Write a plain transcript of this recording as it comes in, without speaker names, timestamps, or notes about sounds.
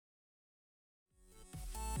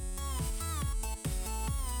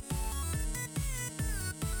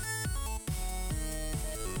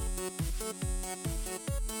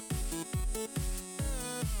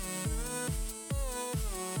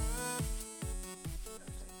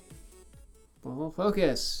Well,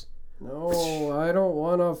 focus. No, I don't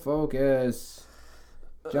want to focus.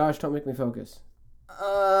 Josh, don't make me focus.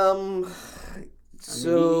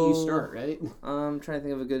 So you start, right? I'm trying to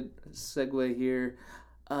think of a good segue here.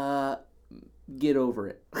 Get over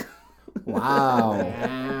it. Wow.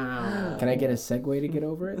 Wow. Can I get a segue to get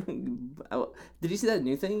over it? Did you see that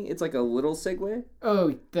new thing? It's like a little segue.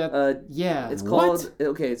 Oh, that. Yeah. It's What? called.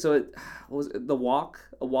 Okay, so it was the walk.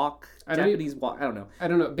 A walk. I don't Japanese walk. I don't know. I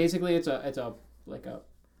don't know. Basically, it's about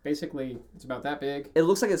that big. It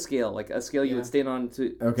looks like a scale, you would stand on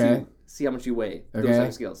to see how much you weigh. Those Okay. type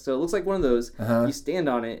of scales. So it looks like one of those. Uh-huh. You stand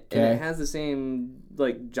on it, and Okay. it has the same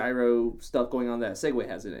like gyro stuff going on that Segway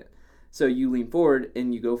has in it. So you lean forward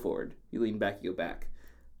and you go forward. You lean back, you go back.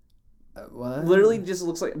 What? Literally, just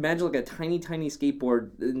looks like imagine like a tiny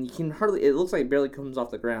skateboard, and you can hardly. It looks like it barely comes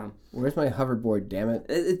off the ground. Where's my hoverboard, damn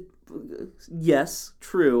it? Yes,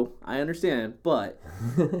 true. I understand, but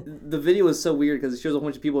the video is so weird because it shows a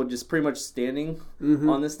bunch of people just pretty much standing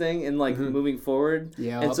on this thing and like moving forward.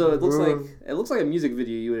 Yeah. And so it looks like a music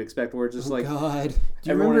video you would expect, where it's just like God.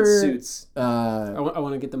 everyone in suits. I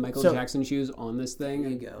want to get the Michael So- Jackson shoes on this thing.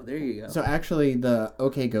 There you go. So actually, the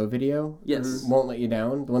OK Go video Yes. won't let you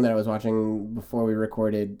down. The one that I was watching before we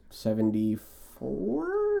recorded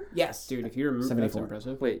 74? Yes, dude. If you remember, that's 74.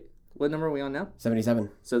 impressive. Wait, what number are we on now? 77.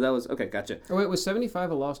 So that was okay. Gotcha. Oh wait, was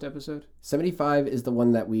 75 a lost episode? 75 is the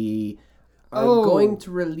one that we are Oh. going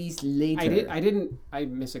to release later. I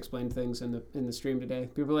misexplained things in the stream today.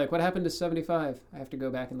 People were like, "What happened to 75?" I have to go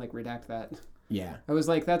back and like redact that. Yeah. I was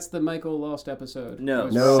like, "That's the Michael lost episode." No,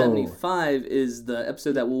 No. 75 is the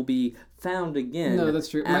episode that will be found again. No, that's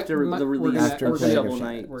true. After the we're release gonna- After of we're Plague gonna- Shovel of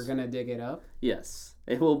Knight. We're gonna dig it up. Yes,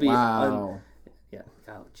 it will be. Wow. Yeah.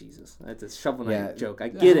 Oh Jesus, that's a Shovel Knight Yeah. joke. I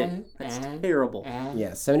get it. That's terrible.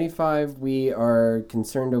 Yeah, 75, we are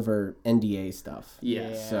concerned over NDA stuff.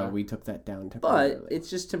 Yeah. So we took that down But temporarily. it's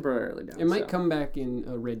just temporarily down. It might so. come back in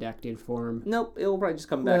a redacted form. Nope, it'll probably just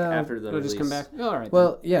come back Well, after the It'll release. just come back. Oh, all right.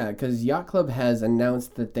 Well, yeah, because Yacht Club has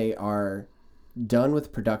announced that they are done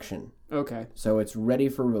with production. then. Okay. So it's ready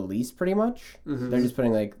for release pretty much. They're just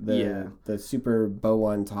putting like the super bow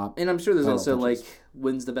on top. And I'm sure there's Final also touches. like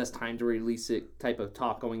when's the best time to release it type of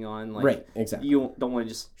talk going on. Like, Right, exactly. You don't want to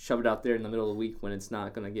just shove it out there in the middle of the week when it's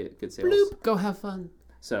not going to get good sales. Bloop. Go have fun.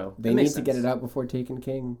 So They it need makes to get sense. it out before Taken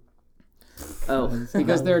King. Oh,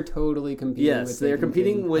 Because they're totally competing. yes, with they're Taken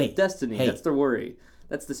competing King. with Hey, Destiny. hey. That's their worry.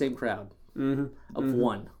 That's the same crowd of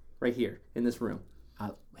one right here in this room.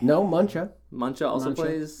 No, Muncha. Muncha also Muncha.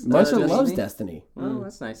 plays. Muncha loves Destiny. Oh,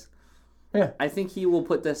 that's nice. Yeah. I think he will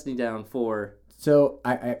put Destiny down for So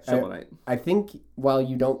Shovel Knight. I think while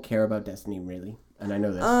you don't care about Destiny really, and I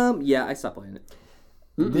know this, Yeah, I stopped playing it.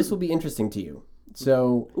 this will be interesting to you.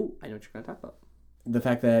 So Ooh, I know what you're going to talk about. the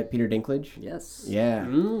fact that Peter Dinklage, Yes. yeah,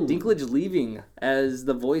 Dinklage leaving as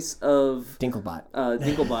the voice of Dinklebot,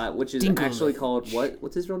 Dinklebot, which is Dinklage. actually called what?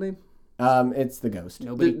 What's his real name? it's the Ghost.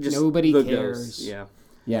 Nobody the cares. Ghost, yeah.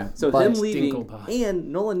 Yeah, So but him leaving Dinklebot.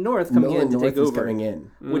 and Nolan North coming Nolan in to North take is over, coming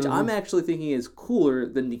in. which I'm actually thinking is cooler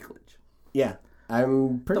than Dinklage. Yeah,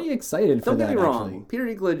 I'm pretty excited for Don't that. get me wrong. Actually, Peter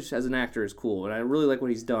Dinklage as an actor is cool, and I really like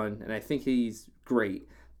what he's done, and I think he's great.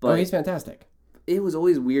 But oh, he's fantastic. it was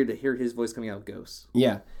always weird to hear his voice coming out of Ghosts.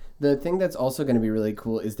 Yeah. The thing that's also going to be really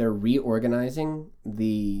cool is they're reorganizing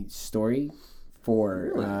the story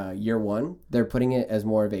for year one. They're putting it as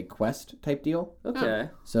more of a quest type deal. Okay.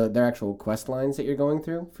 So they're actual quest lines that you're going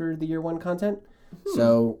through for the year one content.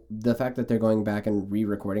 So the fact that they're going back and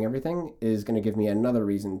re-recording everything is going to give me another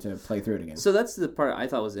reason to play through it again. So that's the part I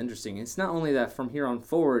thought was interesting. It's not only that from here on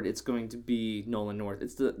forward it's going to be Nolan North.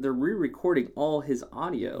 It's they're re-recording all his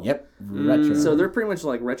audio. Yep. Retro. So they're pretty much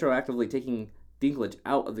like retroactively taking Dinklage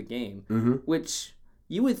out of the game, which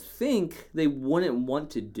you would think they wouldn't want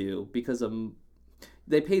to do because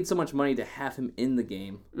they paid so much money to have him in the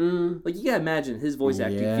game. Like you gotta imagine his voice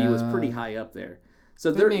acting fee was pretty high up there.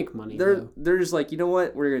 So They make money, though. They're just like, you know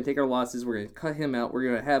what? We're gonna take our losses. We're gonna cut him out. We're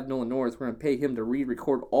gonna have Nolan North. We're gonna pay him to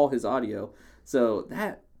re-record all his audio. So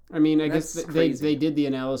that I mean, I guess That's they crazy. did the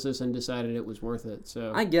analysis and decided it was worth it.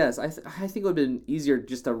 So I guess I think it would have been easier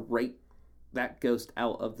just to write that ghost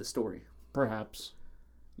out of the story. perhaps.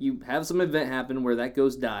 You have some event happen where that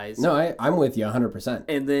ghost dies. No, I'm with you 100%.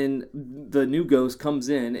 And then the new ghost comes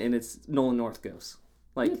in and it's Nolan North ghost.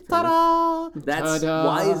 Like Ta-da! that's Ta-da.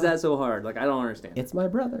 why is that so hard? Like I don't understand. It's my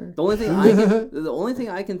brother. The only thing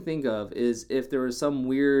I can think of is if there was some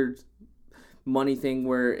weird money thing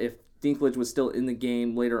where if Dinklage was still in the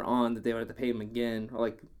game later on that they would have to pay him again or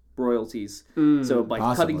like royalties. So by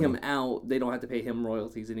cutting possibly. him out, they don't have to pay him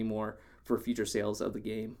royalties anymore for future sales of the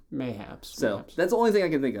game. Mayhaps. So mayhaps. that's the only thing I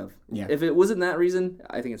can think of. Yeah. If it wasn't that reason,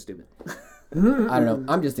 I think it's stupid. I don't know.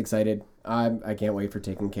 I'm just excited. I can't wait for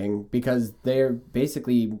Taken King because they're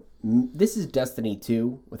basically this is Destiny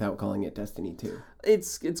 2 without calling it Destiny 2.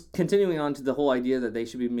 It's continuing on to the whole idea that they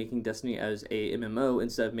should be making Destiny as a MMO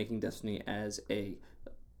instead of making Destiny as a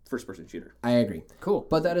first-person shooter. I agree. Cool.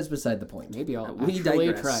 But that is beside the point. Maybe I'll We actually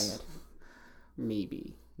digress. try it.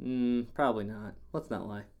 Maybe. Probably not. Let's not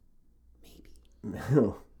lie.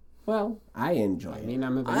 Well, I enjoy I it. mean,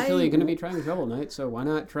 I'm eventually going to be trying Shovel Knight, so why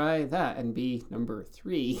not try that and be number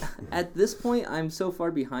 3? At this point, I'm so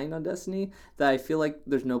far behind on Destiny that I feel like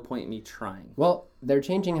there's no point in me trying. Well, they're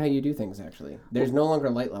changing how you do things, actually. There's no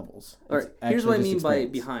longer light levels. All It's right, here's what I actually mean just by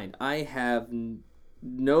experience. behind. I have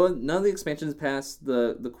none of the expansions past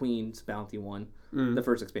the Queen's Bounty one, the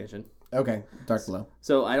first expansion. Okay, Dark Below.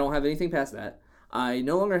 So I don't have anything past that. I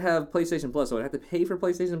no longer have PlayStation Plus, so I'd have to pay for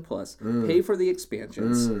PlayStation Plus, pay for the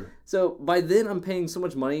expansions. So by then, I'm paying so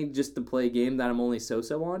much money just to play a game that I'm only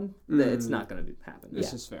so-so on that it's not going to happen.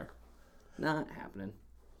 This is fair. Not happening.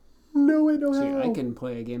 No way, no See, how. I can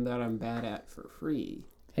play a game that I'm bad at for free.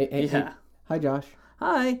 Hey. Hi, Josh.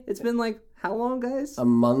 Hi, it's been like, how long, guys? A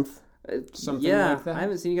month. Something yeah, like that. I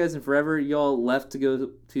haven't seen you guys in forever. Y'all left to go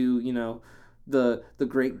to, the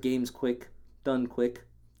great games quick, done quick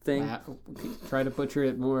thing. Try to butcher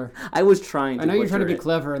it more. I was trying to I know you're trying to be butcher it.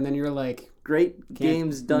 clever, and then you're like, Great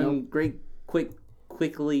games done, nope. great,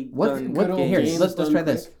 quickly What? done. Good old Here, games let's done try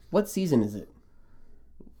this. quick. What season is it?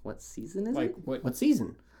 What season is like it? what?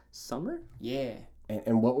 Season? Summer? Yeah.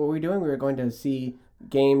 And what were we doing? We were going to see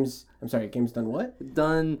games. I'm sorry, games done what?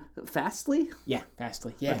 Done fastly? Yeah.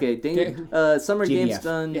 Fastly. Yeah. Okay, summer GDF. games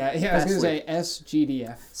done Yeah. I was gonna fastly. say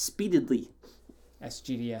SGDF, Speededly.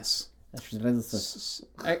 SGDS.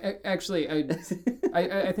 Actually,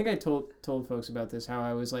 I think I told folks about this, how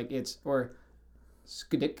I was like, it's or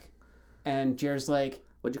skidik, and Jer's like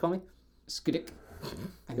What'd you call me? skidik,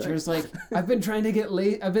 and Jer's like, I've been trying to get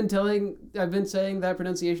I've been saying that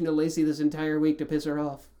pronunciation to Lacey this entire week to piss her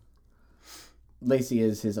off, Lacey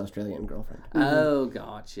is his Australian girlfriend. Oh,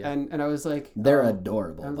 gotcha. and I was like, They're oh.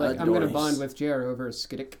 adorable. I'm like, I'm gonna bond with Jer over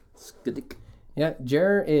skidik. Skidik. Yeah,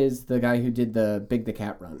 Jer is the guy who did the Big the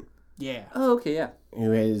Cat run, Yeah. Oh, okay, yeah.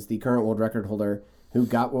 who is the current world record holder, who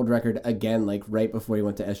got world record again, like right before he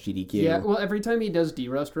went to SGDQ. Yeah. Well, every time he does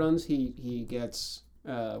D-Rust runs, he gets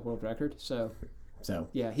world record. So So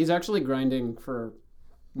yeah, he's actually grinding for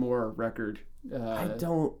more record. I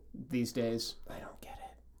don't these days. get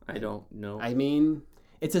it. I don't know. I mean,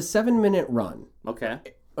 It's a 7-minute run. Okay.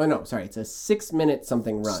 Oh no, sorry, it's a 6-minute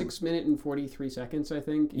something run. 6 minute and 43 seconds, I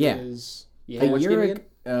think. Yeah. Is A Which year game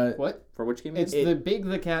ag- what? For which game? It's the Big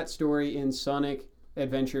the Cat story in Sonic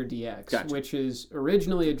Adventure DX, Gotcha. which is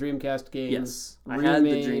originally a Dreamcast game. Yes. I had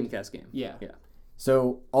the remade- Dreamcast game. Yeah. Yeah.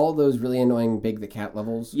 So all those really annoying Big the Cat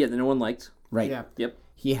levels, Yeah, that no one liked. right? Yeah. Yep.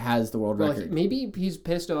 He has the world Well, record. maybe he's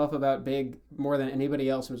pissed off about Big more than anybody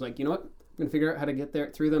else and was like, you know what? I'm going to figure out how to get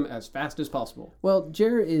there through them as fast as possible. Well,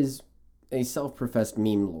 Jer is a self-professed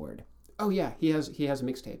meme lord. Oh, yeah. He has a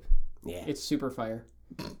mixtape. Yeah. It's super fire.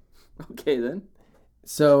 Okay, then.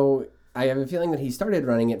 So I have a feeling that he started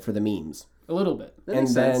running it for the memes, A little bit. That and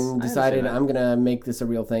makes sense. then I understand decided that. I'm gonna make this a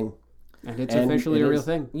real thing. And it's And officially it a real is.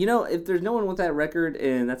 thing. You know, if there's no one with that record,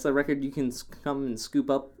 and that's a record you can come and scoop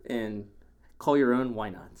up and call your own, why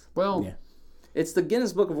not? Well, Yeah. It's the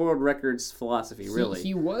Guinness Book of World Records philosophy, really.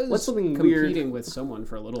 He was What's something weird? competing with someone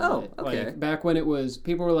for a little Oh, bit. okay. Like back when it was,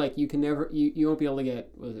 people were like, you can never, you won't be able to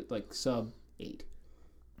get, was it like sub 8?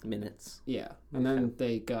 Minutes. Yeah. And then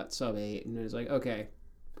they got sub 8, and it was like, okay.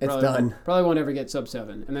 It's done. Probably won't ever get sub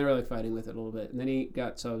 7. And they were like fighting with it a little bit. And then he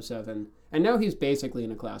got sub 7. And now he's basically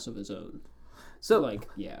in a class of his own. So, Like,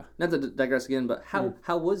 yeah. not to digress again, but how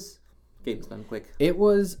was Games Done Quick? It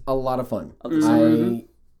was a lot of fun. Of the summer?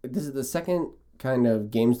 This is the second kind of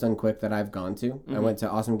Games Done Quick that I've gone to. I went to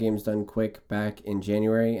Awesome Games Done Quick back in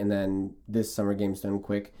January, and then this summer Games Done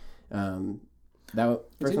Quick. That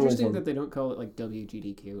It's first one was interesting in- that they don't call it like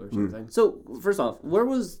WGDQ or something. So, first off, where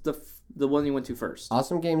was the one you went to first?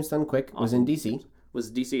 Awesome Games Done Quick was in DC,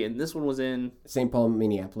 Was DC, and this one was in St. Paul,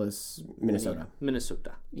 Minneapolis, Minnesota.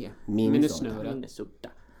 Minnesota. Yeah. Minnesota.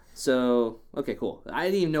 Minnesota. So, okay, cool. I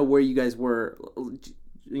didn't even know where you guys were,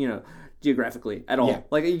 geographically at all. Yeah.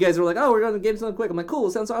 Like, you guys were like, oh, we're going to Games Done Quick. I'm like, cool,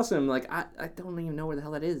 sounds awesome. I'm like, I don't even know where the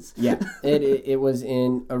hell that is. Yeah, it was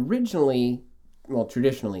in traditionally,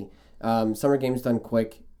 Summer Games Done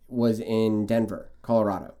Quick was in Denver,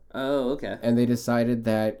 Colorado. Oh, okay. And they decided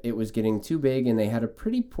that it was getting too big, and they had a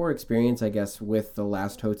pretty poor experience, I guess, with the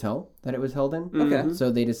last hotel that it was held in. Okay.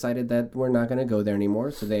 So they decided that we're not going to go there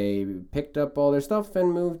anymore. So they picked up all their stuff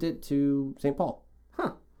and moved it to St. Paul.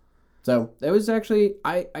 Huh. So it was actually,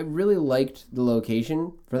 I really liked the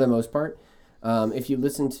location for the most part. If you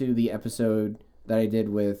listen to the episode that I did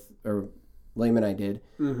with, or Layman and I did,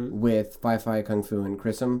 with Fi Kung Fu and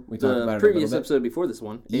Chrism, we talked about it a previous little bit. episode before this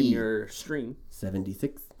one in your stream.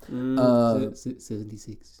 76.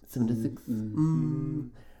 76. 76.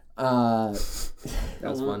 That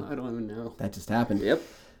was fun. I don't even know. That just happened. Yep.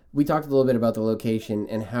 We talked a little bit about the location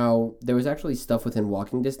and how there was actually stuff within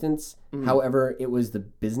walking distance. However, it was the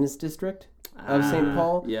business district of St.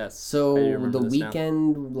 Paul. Yes. So I remember the this now.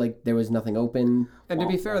 weekend, like, there was nothing open. And to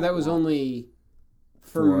be fair, that was only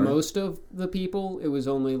for most of the people. It was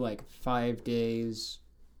only like 5 days,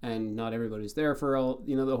 and not everybody's there for all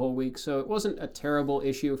the whole week. So it wasn't a terrible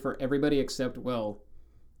issue for everybody except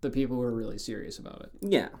the people who were really serious about it.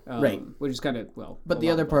 Yeah. Right. Which is kind of But the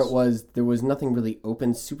other part was there was nothing really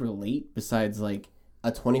open super late besides like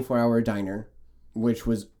a 24-hour diner, which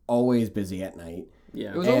was always busy at night.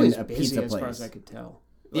 Yeah. It was and always a busy pizza as far place. as I could tell.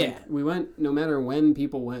 Like, Yeah. we went, no matter when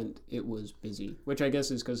people went, it was busy, which I guess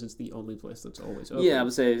is because it's the only place that's always open. Yeah, I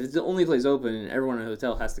would say if it's the only place open and everyone in the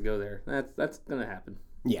hotel has to go there, that's gonna happen.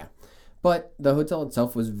 Yeah. But the hotel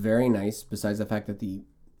itself was very nice, besides the fact that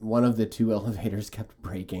one of the 2 elevators kept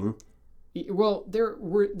breaking. Well, there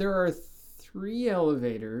are 3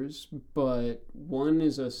 elevators, but one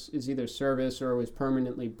is either service or was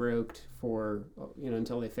permanently broke for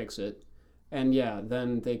until they fix it, and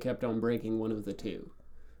then they kept on breaking one of the 2.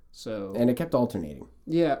 So And it kept alternating.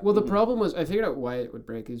 yeah, well, the problem was I figured out why it would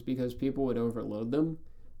break is because people would overload them,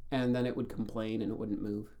 and then it would complain and it wouldn't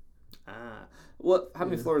move. Ah. How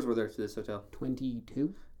many floors were there to this hotel?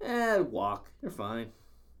 22. Walk. You're fine.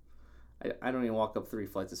 I don't even walk up 3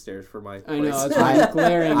 flights of stairs for my I know. place. That's why I'm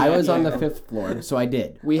glaring. I at was on you. the 5th floor, so I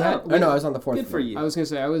did. We had. Oh, no, I was on the 4th Good floor. for you. I was gonna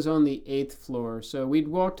say I was on the 8th floor, so we'd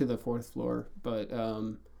walk to the 4th floor, but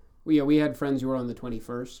we had friends who were on the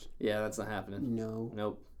 21st. Yeah, that's not happening. No.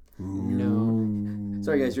 Nope. No.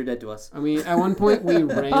 Sorry, guys, you're dead to us. I mean, at one point we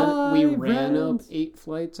ran up friends. 8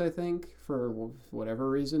 flights, I think, for whatever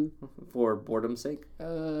reason. For boredom's sake.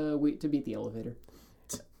 To beat the elevator.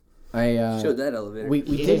 Showed that elevator. We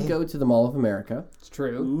did go to the Mall of America. It's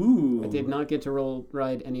true. Ooh. I did not get to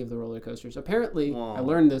ride any of the roller coasters. Apparently, Wow. I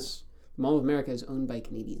learned this. Mall of America is owned by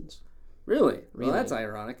Canadians. Really? Really. Well, that's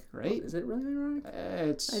ironic. Right? Is it really ironic?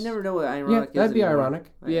 It's I never know what Yeah, ironic is. that'd be anymore.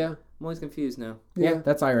 ironic. Yeah. I'm always confused now. Yeah,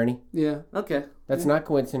 that's irony. Yeah. Okay. That's not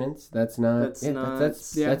coincidence. That's not. That's not-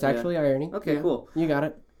 That's yeah. actually irony. Okay, Yeah. cool. You got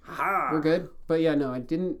it. Ha! We're good. But yeah, no, I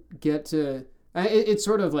didn't get to. It's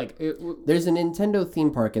sort of like There's a Nintendo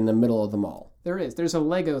theme park in the middle of the mall. There's a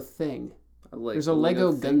Lego thing. Like There's a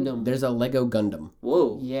Lego thing? Gundam. There's a Lego Gundam.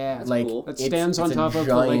 Whoa. Yeah, That's Like cool. that it's- stands on it's a top of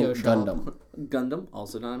the Lego giant shop. Gundam. Gundam,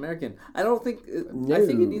 also not American. I don't think. I No.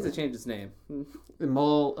 think it needs to change its name. The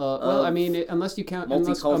mall. Well, I mean, unless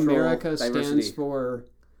multicultural America diversity. stands for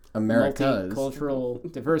America's.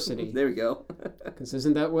 multicultural diversity, There we go. because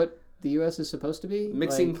isn't that what the U.S. is supposed to be?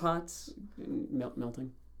 Mixing Like, pots,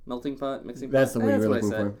 melting. melting pot, mixing. That's pot. the word That's you're what I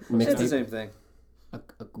looking said. for. Mixtape. It's the same thing.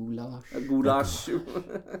 A goulash. A goulash.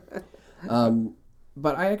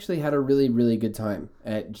 But I actually had a really, really good time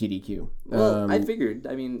at GDQ. Well, I figured.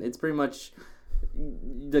 I mean, it's pretty much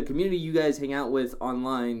the community you guys hang out with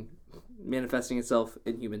online manifesting itself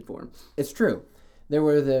in human form. It's true. There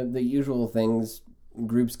were the usual things,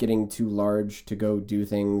 groups getting too large to go do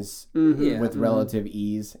things Yeah. with relative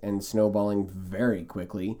ease and snowballing very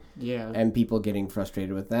quickly, Yeah. and people getting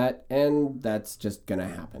frustrated with that, and that's just going to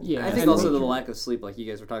happen. Yeah. I think and- also the lack of sleep, like you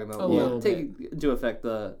guys were talking about, A will little take into effect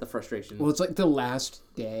the frustration. Well, it's like the last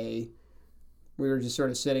day. We were just sort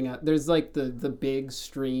of sitting out. There's like the big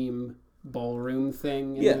stream ballroom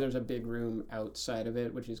thing, and Yeah. then there's a big room outside of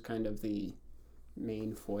it, which is kind of the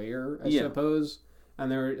main foyer, I Yeah. suppose. And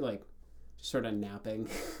they were like just sort of napping.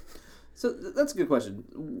 So that's a good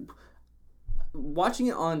question. Watching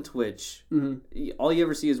it on Twitch, all you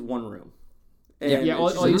ever see is one room. And yeah,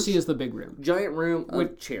 it's all you just see is the big room. a giant room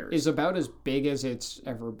with chairs. Is about as big as it's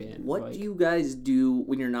ever been. What like, do you guys do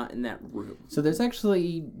when you're not in that room? So there's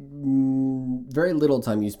actually very little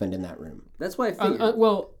time you spend in that room. That's why I figured.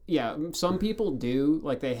 well, yeah, some people do.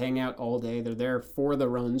 Like, they hang out all day. They're there for the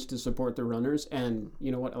runs to support the runners. And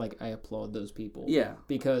you know what? Like, I applaud those people. Yeah.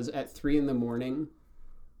 Because at 3 a.m,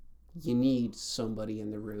 you need somebody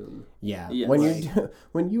in the room. Yeah. Yes.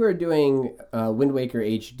 When you are doing Wind Waker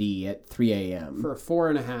HD at 3 a.m. For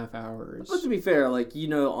 4.5 hours. But to be fair, like,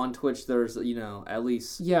 on Twitch there's, at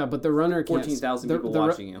least Yeah, but the runner can't... 14,000 people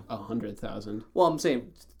watching you. 100,000. Well, I'm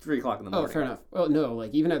saying 3 o'clock in the Oh, morning. fair enough. Well, no,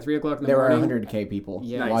 like, even at 3 o'clock in the there were morning... 100K people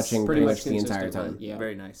Yeah, Nice. watching pretty pretty much much the entire consistently, time. Yeah.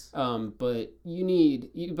 Very nice. But you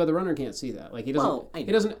need... but the runner can't see that. Like, he doesn't... Well, I he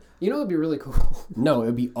know. doesn't... You know what would be really cool? No, it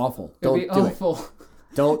would be awful. It'd Don't be do it. awful.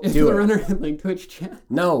 Don't if do the it. runner had like Twitch chat.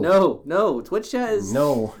 No. Twitch chat is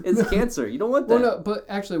is cancer. You don't want that. Well, no, but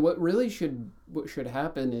actually, what should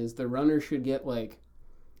happen is the runner should get like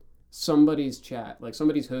somebody's chat, like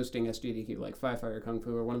somebody's hosting SGDQ, like Fire Kung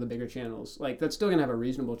Fu or one of the bigger channels. Like that's still gonna have a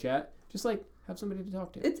reasonable chat. Just like have somebody to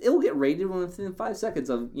talk to. It'll get rated within 5 seconds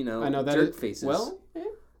of I know that jerk faces. Well.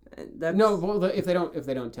 That's... No, well, if they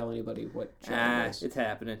don't tell anybody what channel it is. It's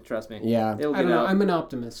happening. Trust me. Yeah, I don't know. I'm an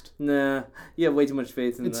optimist. Nah, you have way too much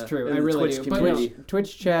faith in It's the. true. In I the really Twitch do. But community.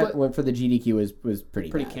 Twitch chat went for the GDQ was pretty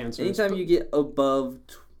bad. cancerous. Anytime you get above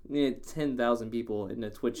 10,000 people in a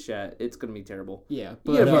Twitch chat, it's gonna be terrible. Yeah, You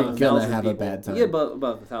but get above You're gonna 1,000 have a people. bad time. You get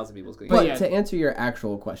above 1,000 people. It's gonna But be yeah. to answer your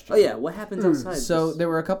actual question. Oh yeah, what happens outside? So this? there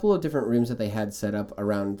were a couple of different rooms that they had set up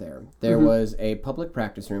around there. There was a public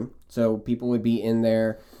practice room, so people would be in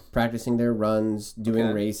there practicing their runs, doing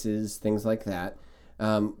races, things like that,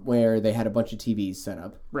 where they had a bunch of TVs set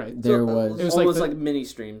up. right. There So, was it was almost like mini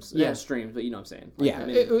streams. Yeah. Streams, but you know what I'm saying. Yeah.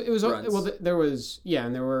 mini It was runs. well. There was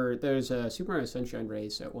and there's a Super Mario Sunshine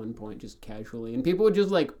race at one point, just casually, and people would just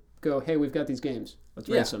like go, "Hey, we've got these games. Let's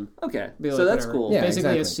race them." Okay, Be so like, that's whatever. cool. Yeah,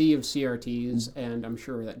 Basically, exactly. a sea of CRTs, and I'm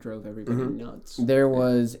sure that drove everybody nuts. There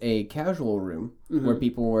was a casual room where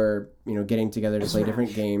people were, getting together to play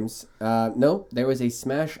different games. No, there was a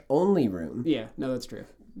Smash only room Yeah, no, that's true.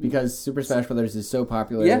 because Super Smash Brothers is so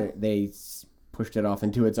popular. Yeah. They pushed it off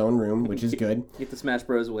into its own room, which is good. Get the Smash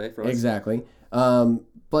Bros away from us. Exactly.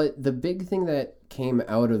 But the big thing that came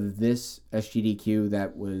out of this SGDQ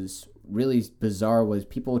that was really bizarre was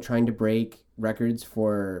people trying to break records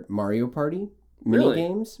for Mario Party mini Really?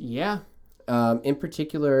 games. Yeah, In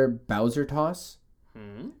particular, Bowser Toss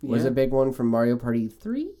was yeah. a big one from Mario Party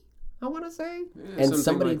 3, I want to say. And something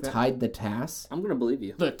somebody like that. tied the TAS. I'm gonna believe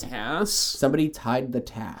you. The TAS. Somebody tied the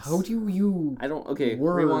TAS. How do you? I don't. Okay,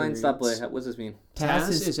 Words. rewind. Stop play. What does this mean? TAS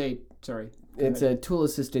TAS is a sorry. It's a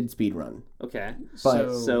tool-assisted speed run. Okay,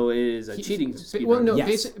 But so it is a cheating speed Well, run. no,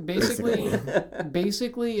 Yes.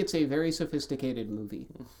 basically, it's a very sophisticated movie.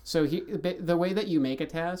 So the way that you make a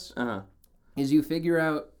TAS is you figure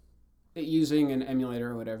out, using an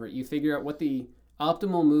emulator or whatever, you figure out what the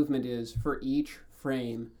optimal movement is for each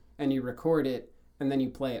frame, and you record it, and then you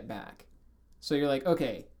play it back. So you're like,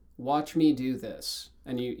 okay, watch me do this.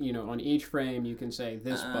 And you know, on each frame, you can say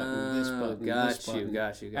this button, this button, this button.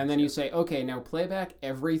 Got you. And then you say, okay, now play back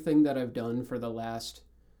everything that I've done for the last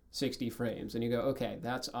 60 frames. And you go, okay,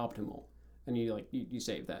 that's optimal. And you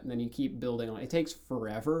save that. And then you keep building on. It takes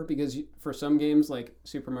forever because for some games like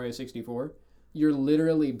Super Mario 64, you're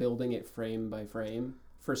literally building it frame by frame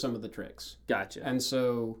for some of the tricks. Gotcha. And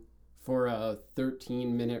so for a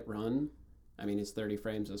 13-minute run, I mean, it's 30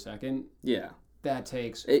 frames a second. Yeah. That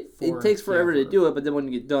takes It takes forever to do it, but then when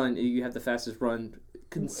you get done, you have the fastest run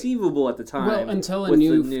conceivable at the time. Well, until a with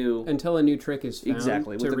new the new until a new trick is found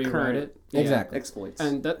Exactly, to with the rewrite current- it. Exactly. exploits.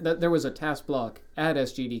 And that there was a task block at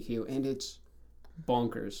SGDQ, and it's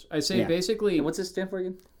bonkers. I say Yeah. basically And what's this stand for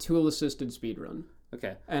again? tool assisted speedrun,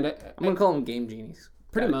 Okay, and I'm gonna call them game genies.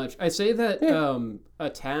 pretty much I say that a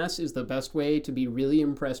task is the best way to be really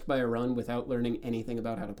impressed by a run without learning anything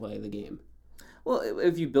about how to play the game. Well,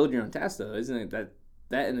 if you build your own task, though, isn't it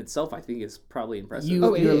that in itself, I think, is probably impressive. it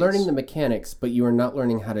You're is. learning the mechanics, but you are not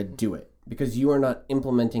learning how to do it because you are not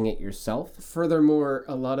implementing it yourself. Furthermore,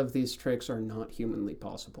 a lot of these tricks are not humanly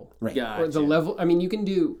possible. Right. Gotcha. Or the level, I mean, you can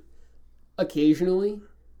do occasionally.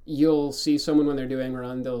 You'll see someone when they're doing a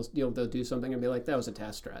run, they'll do something and be like, "That was a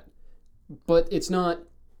task strat," but it's not.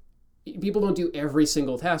 People don't do every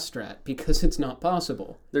single task strat because it's not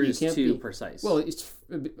possible. They're You just can't too be- precise. Well, it's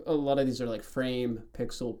a lot of these are like frame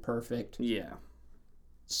pixel perfect yeah,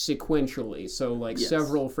 sequentially, so like Yes.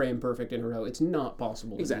 several frame perfect in a row. It's not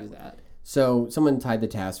possible to Exactly. do that. So someone tied the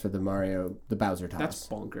task for the Bowser Toss, That's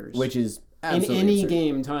bonkers. which is in absolutely any absurd.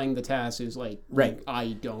 game, tying the task is like Right.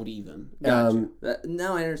 I don't even. gotcha.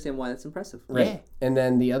 Now I understand why that's impressive. Right. Yeah. And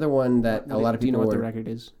then the other one that a lot of Do you know people what the were, record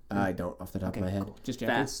is? I don't off the top of my head. Cool. Just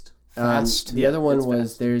checking. Fast. Fast. The other one it's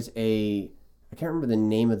was fast. there's I can't remember the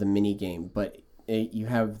name of the mini game, but you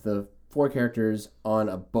have the 4 characters on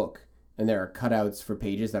a book, and there are cutouts for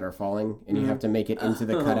pages that are falling, and you have to make it into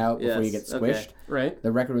the cutout before you get yes, okay. squished. Right?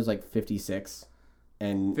 The record was like 56,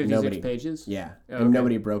 and 56 nobody, pages? yeah, Okay. and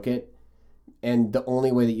nobody broke it. And the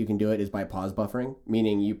only way that you can do it is by pause buffering,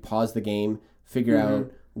 meaning you pause the game, figure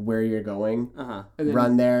out where you're going, Uh-huh. And then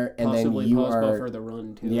run there, and then possibly you pause are buffer the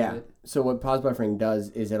run too. yeah. Right? So what pause buffering does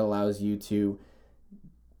is it allows you to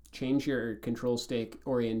Change your control stick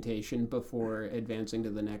orientation before advancing to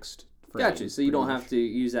the next frame. Gotcha. So you don't pretty have much. to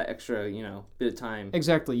use that extra, bit of time.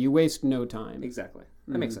 Exactly. You waste no time. Exactly.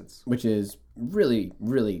 That makes sense. which is really,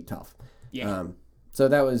 really tough. Yeah. So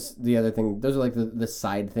that was the other thing. Those are like the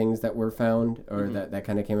side things that were found or that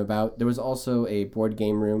kind of came about. There was also a board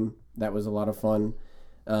game room that was a lot of fun,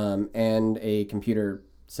 and a computer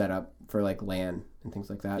setup for like LAN and things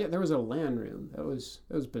like that. Yeah, there was a LAN room. That was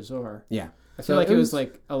bizarre. Yeah. I feel like it was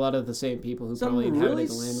like a lot of the same people who probably inhabited really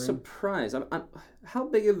the LAN room. Surprised. How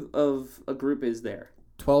big of a group is there?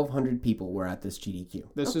 1,200 people were at this GDQ.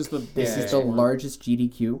 This is the largest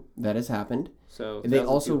GDQ that has happened. So they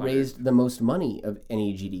also raised the most money of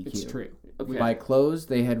any GDQ. It's true. Okay. By close,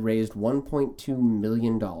 they had raised $1.2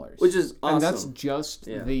 million. Which is awesome. And that's just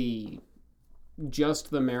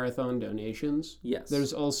the marathon donations. Yes.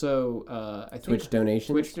 There's also I think Twitch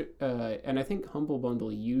donations. Twitch, and I think Humble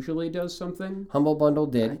Bundle usually does something. Humble Bundle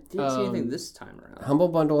I did. didn't see anything this time around. Humble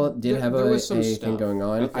Bundle did have there a was some thing stuff. going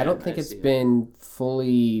on. Okay, I don't think I it's see it. been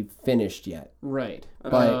fully finished yet. Right.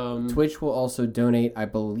 But Twitch will also donate, I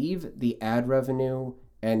believe, the ad revenue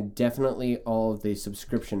and definitely all of the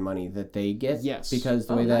subscription money that they get. Yes. Because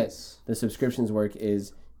the way that the subscriptions work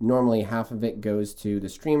is normally half of it goes to the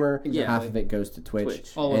streamer, half of it goes to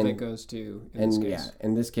Twitch. All of it goes to in this case.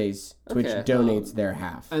 In this case, Twitch Okay. donates their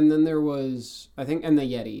half. And then there was, I think, and the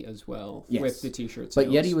Yeti as well with the T-shirts. But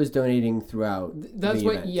Yeti was donating throughout. That's the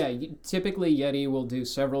what. event. Yeah. Typically, Yeti will do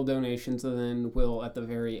several donations, and then will at the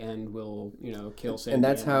very end will kill Sandy. And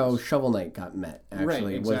that's how Shovel Knight got met.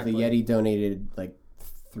 Actually, exactly. was the Yeti donated like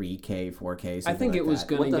 3K, 4K. I think it was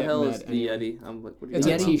going to What the get hell met is the anyway. Yeti? What are you It's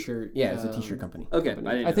talking a about? T-shirt. Yeah, it's a T-shirt company. Okay,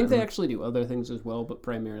 I think they actually do other things as well, but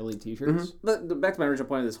primarily T-shirts. But back to my original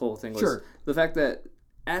point of this whole thing was Sure. the fact that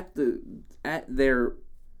at their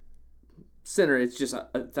center it's just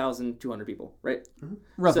 1,200 people, right?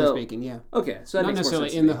 Roughly So- speaking, yeah. Okay, so that Not makes more necessarily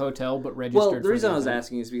sense to in the me. hotel, but registered. Well, the for reason I was event.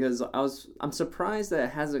 asking is because I'm surprised that it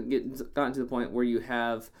hasn't gotten to the point where you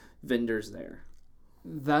have vendors there.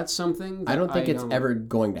 That's something that I don't think it's ever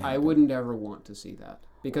going to happen. I wouldn't ever want to see that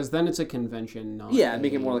because then it's a convention, not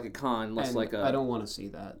Make it more like a con, less and like a. I don't want to see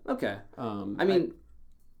that. Okay. I mean,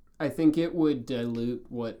 I think it would dilute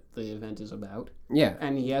what the event is about. Yeah.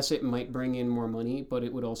 And yes, it might bring in more money, but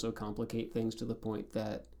it would also complicate things to the point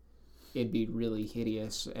that it'd be really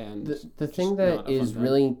hideous and The thing not that a fun is time.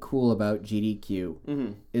 really cool about GDQ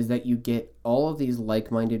Mm-hmm. is that you get all of these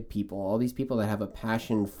like-minded people, all these people that have a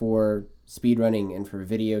passion for speedrunning and for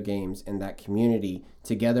video games and that community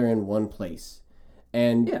together in one place.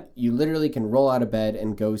 And you literally can roll out of bed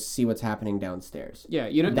and go see what's happening downstairs. Yeah,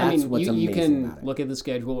 That's what's you amazing can about it. look at the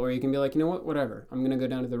schedule, or you can be like, you know what, whatever. I'm gonna go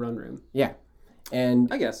down to the run room. Yeah. And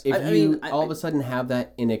I guess. if I you mean, all of a sudden have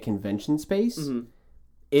that in a convention space, Mm-hmm.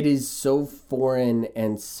 it is so foreign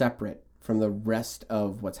and separate from the rest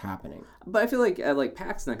of what's happening. But I feel like at like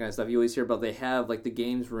PAX and that kind of stuff, you always hear about they have like the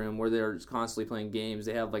games room where they're just constantly playing games.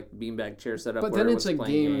 They have like beanbag chair set up. But where then it's a everyone's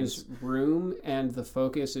playing games room, and the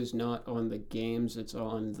focus is not on the games; it's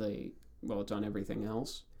on it's on everything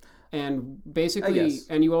else. And basically, guess.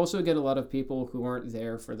 and you also get a lot of people who aren't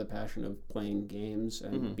there for the passion of playing games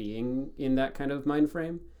and Mm-hmm. being in that kind of mind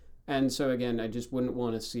frame. And so again, I just wouldn't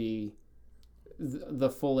want to see the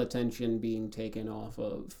full attention being taken off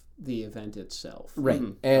of the event itself. Right.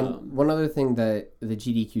 And one other thing that the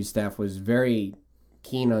GDQ staff was very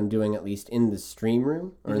keen on doing, at least in the stream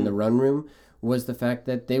room or in the run room, was the fact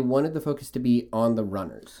that they wanted the focus to be on the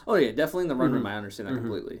runners. Oh yeah, definitely in the run Mm-hmm. room. I understand that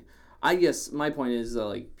completely. I guess my point is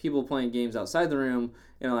like people playing games outside the room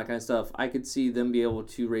and all that kind of stuff. I could see them be able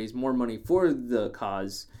to raise more money for the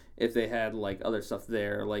cause if they had like other stuff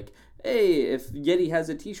there. Like, hey, if Yeti has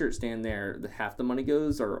a T-shirt stand there, half the money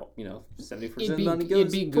goes, or 70% of the money goes.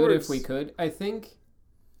 It'd be good if towards- we could. I think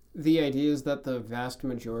the idea is that the vast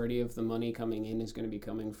majority of the money coming in is going to be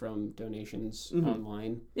coming from donations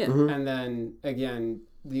online. Yeah. And then, again,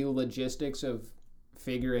 the logistics of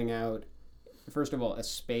figuring out, first of all, a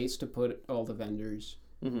space to put all the vendors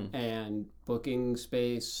and booking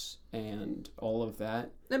space and all of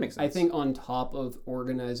that. That makes sense. I think on top of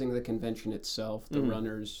organizing the convention itself, the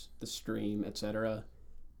runners, the stream, etc.,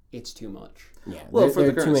 it's too much. Yeah. Well, for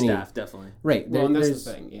the there are current staff, definitely. Right. Well, and that's there's,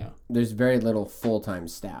 the thing, yeah. there's very little full-time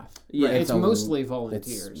staff. Yeah. It's a- mostly it's-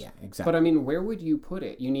 volunteers. Yeah, exactly. But I mean, where would you put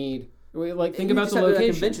it? You need think You about just the have it at a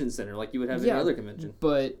location. convention center, like you would have any other convention.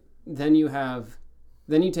 But then you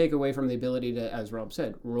take away from the ability to, as Rob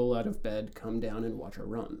said, roll out of bed, come down, and watch a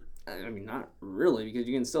run. I mean, not really, because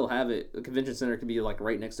you can still have it. A convention center could be like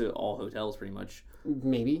right next to all hotels, pretty much.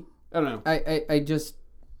 Maybe, I don't know. I just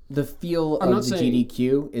the feel I'm not of the saying-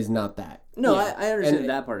 GDQ is not that. No, Yeah. I understand And-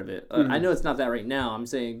 that part of it. I know it's not that right now. I'm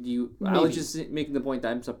saying I was Maybe. just making the point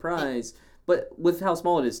that I'm surprised, but with how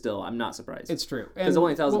small it is, still, I'm not surprised. It's true. Because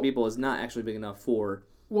only 1,000 people is not actually big enough for.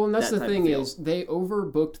 Well, and that's that the type of thing feel. is they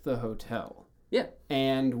overbooked the hotel. Yeah.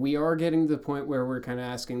 And we are getting to the point where we're kind of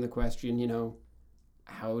asking the question,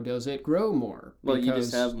 how does it grow more? Well, you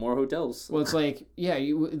just have more hotels. Well, it's like,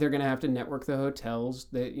 they're going to have to network the hotels.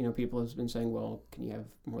 That people have been saying, well, can you have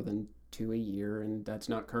more than 2 a year? And that's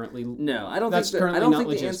not currently. No, I don't think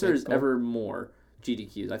the answer is ever more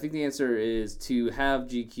GDQs. I think the answer is to have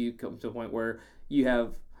GQ come to a point where you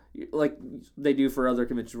have, like they do for other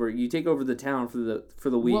conventions, where you take over the town for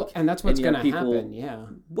the week. Well, and that's what's going to happen. Yeah.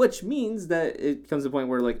 Which means that it comes to a point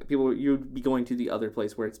where like you'd be going to the other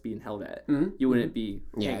place where it's being held at. Mm-hmm. You wouldn't be.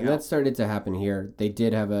 Yeah, and that started to happen here. They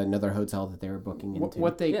did have another hotel that they were booking into.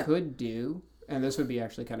 What they could do, and this would be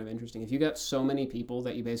actually kind of interesting, if you got so many people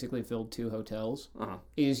that you basically filled 2 hotels,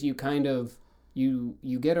 is you kind of you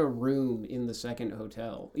get a room in the second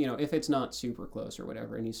hotel. If it's not super close or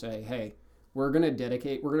whatever, and you say, hey, we're going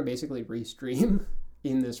to basically restream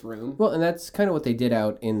in this room. Well, and that's kind of what they did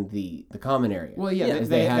out in the common area. Well,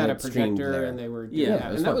 they had a projector and they were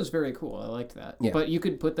and that was very cool. I liked that. Yeah. But you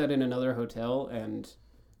could put that in another hotel and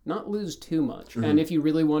not lose too much. Mm-hmm. And if you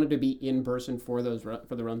really wanted to be in person for the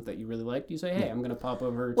runs that you really liked, you say, hey, I'm going to pop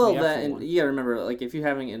over to the actual one. You got to remember, like if you're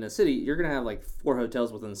having in a city, you're going to have like 4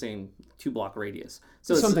 hotels within the same 2-block radius.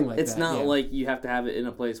 So something like that. It's not like you have to have it in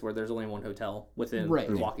a place where there's only one hotel within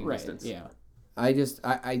walking distance. Yeah. I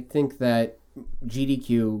think that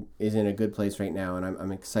GDQ is in a good place right now, and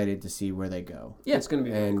I'm excited to see where they go. Yeah, it's going to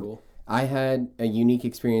be very cool. I had a unique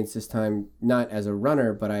experience this time, not as a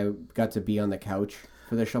runner, but I got to be on the couch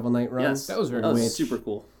for the Shovel Knight run. Yes, that was super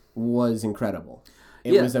cool. Was incredible.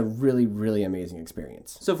 It was a really, really amazing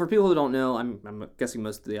experience. So for people who don't know, I'm guessing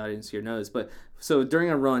most of the audience here knows, but so during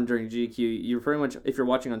a run, during GQ, you're pretty much, if you're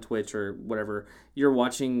watching on Twitch or whatever, you're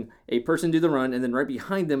watching a person do the run, and then right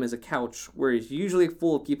behind them is a couch where it's usually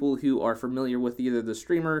full of people who are familiar with either the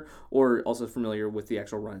streamer or also familiar with the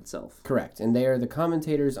actual run itself. Correct. And they are the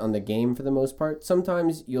commentators on the game for the most part.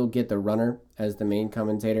 Sometimes you'll get the runner as the main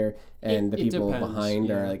commentator, and the people behind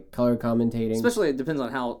are like color commentating. Especially it depends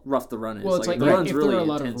on how rough the run is. Well, it's like the run's if really there are a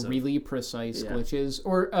lot intensive. Of really precise glitches,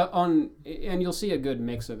 or and you'll see a good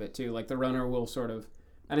mix of it too. Like the runner will sort of,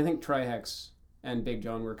 and I think Trihex and Big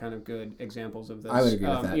John were kind of good examples of this. I would agree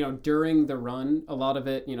with that. During the run, a lot of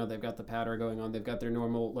it, they've got the patter going on, they've got their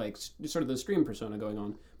normal like sort of the stream persona going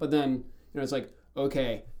on, but then it's like,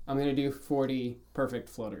 okay, I'm gonna do 40 perfect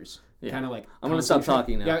flutters. Yeah. Kind of like I'm gonna stop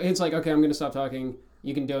talking now. Yeah, it's like, okay, I'm gonna stop talking.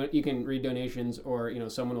 You can read donations, or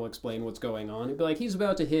someone will explain what's going on. It'd be like, he's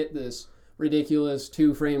about to hit this ridiculous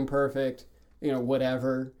 2-frame perfect,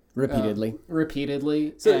 whatever.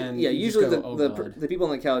 Repeatedly. So and usually the people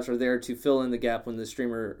on the couch are there to fill in the gap when the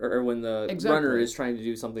streamer or when the runner is trying to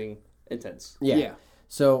do something intense. Yeah.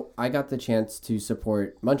 So I got the chance to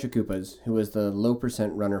support Munchakoopas, who was the low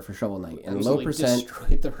percent runner for Shovel Knight. And low percent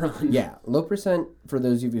destroyed the run. Yeah, low percent, for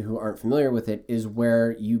those of you who aren't familiar with it, is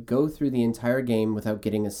where you go through the entire game without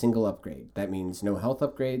getting a single upgrade. That means no health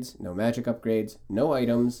upgrades, no magic upgrades, no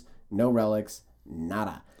items, no relics,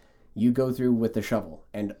 nada. You go through with the shovel,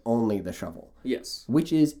 and only the shovel. Yes.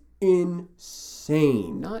 Which is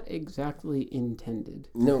insane. Not exactly intended.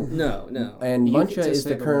 No. And Muncha is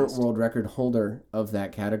the current world record holder of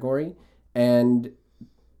that category, and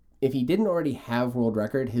if he didn't already have world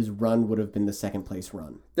record, his run would have been the second place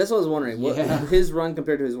run. That's what I was wondering. What his run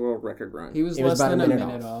compared to his world record run? He was less than a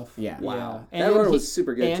minute off. Yeah. Wow. Yeah. That run was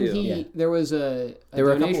super good too. There was a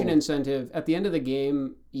donation incentive at the end of the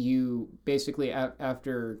game. You basically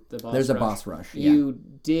after the boss. There's a boss rush. You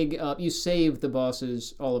dig up. You save the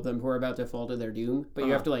bosses, all of them who are about to fall to their doom, but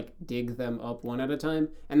you have to dig them up one at a time,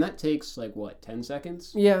 and that takes 10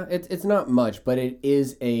 seconds. Yeah, it's not much, but it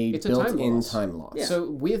is a built-in time loss. Yeah. So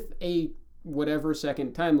with a whatever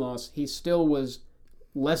second time loss, he still was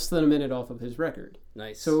less than a minute off of his record.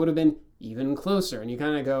 Nice. So it would have been even closer, and you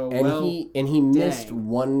kind of go, he missed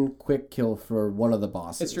one quick kill for one of the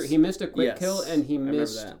bosses. It's true. He missed a quick kill, and he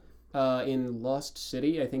missed in Lost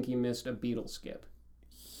City. I think he missed a beetle skip.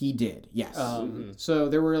 He did, yes. So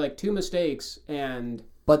there were 2 mistakes,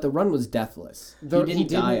 but the run was deathless. He didn't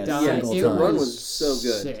die a single time. The run was so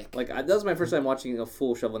good. Sick. That was my first time watching a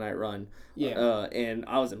full Shovel Knight run. Yeah. And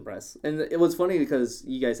I was impressed. And it was funny because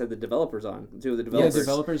you guys had the developers on, 2 of the developers. Yeah,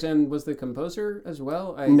 developers, and was the composer as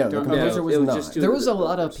well? No, the composer was not. Just there was a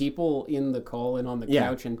lot of people in the call and on the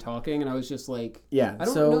couch and talking, and I was just like, I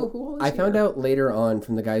don't know who all is I found out later on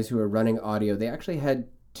from the guys who were running audio, they actually had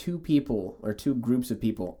 2 people or 2 groups of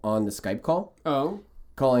people on the Skype call. Oh.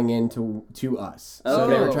 Calling in to us. So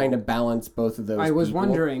they were trying to balance both of those I was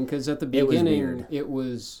wondering, because at the beginning it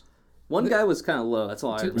was One guy was kind of low. That's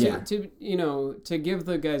all I remember. To give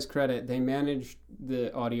the guys credit, they managed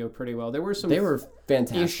the audio pretty well. There were some They were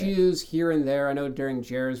fantastic. issues here and there. I know during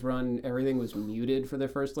Jared's run, everything was muted for the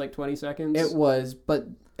first 20 seconds. It was, but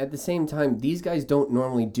at the same time, these guys don't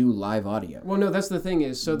normally do live audio. Well, no, that's the thing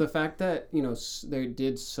is, so the fact that they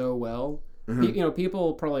did so well,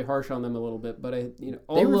 people probably harsh on them a little bit, but they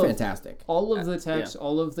were fantastic. All of the techs,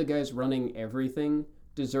 all of the guys running everything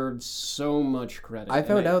deserved so much credit. I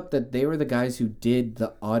found out that they were the guys who did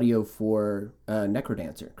the audio for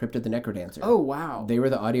Necrodancer, Crypt of the Necrodancer. Oh wow! They were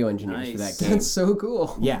the audio engineers for that game. That's so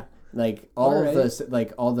cool. Yeah, all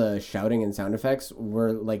the shouting and sound effects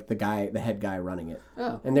were the head guy running it.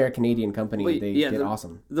 Oh, and they're a Canadian company. They did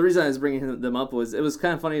awesome. The reason I was bringing them up was it was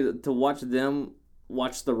kind of funny to watch them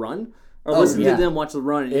watch the run. Or listen to them watch the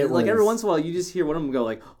run. Every once in a while, you just hear one of them go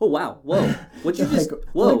 "Oh wow, whoa, what you just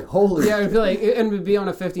whoa, holy." Yeah, it'd be and it would be on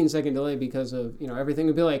a 15-second delay because of everything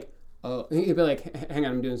would be oh, he'd be hang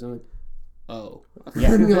on, I'm doing something. Oh,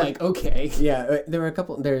 yeah, and you're okay. Yeah, there were a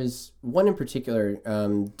couple. There's one in particular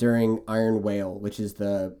during Iron Whale, which is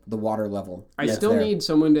the water level. I still need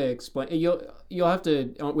someone to explain. You'll have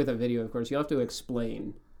to, with a video, of course. You'll have to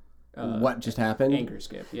explain. What just happened? Anchor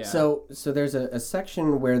skip, yeah. So there's a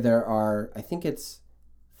section where there are, I think it's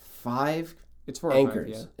 5 it's 4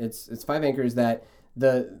 anchors. Or 5, yeah. It's 5 anchors that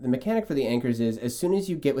the mechanic for the anchors is as soon as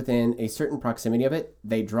you get within a certain proximity of it,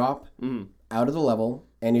 they drop out of the level,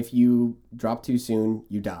 and if you drop too soon,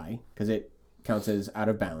 you die because it counts as out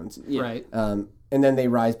of bounds. Yeah. Right. And then they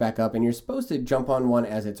rise back up, and you're supposed to jump on one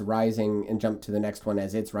as it's rising and jump to the next one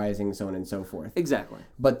as it's rising, so on and so forth. Exactly.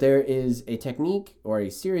 But there is a technique or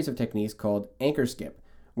a series of techniques called anchor skip,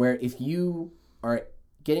 where if you are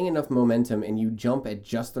getting enough momentum and you jump at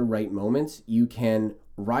just the right moments, you can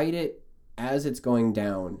ride it as it's going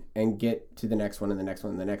down and get to the next one and the next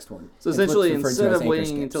one and the next one. So essentially, instead of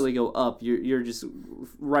waiting until they go up, you're just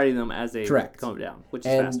riding them as they come down, which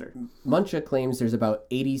is faster. Muncha claims there's about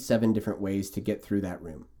 87 different ways to get through that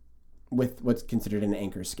room with what's considered an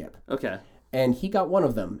anchor skip. Okay. And he got one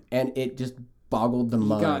of them, and it just boggled the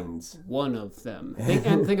minds. Got one of them.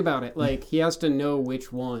 And think about it. He has to know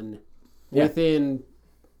which one within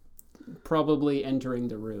probably entering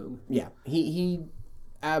the room. Yeah. He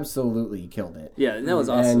absolutely killed it. Yeah, that was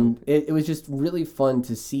awesome. And it was just really fun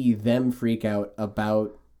to see them freak out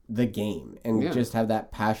about the game and just have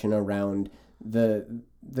that passion around the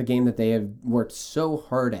game that they have worked so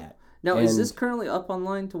hard at. Now, is this currently up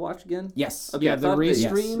online to watch again? Yes. Okay, the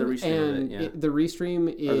restream, the restream the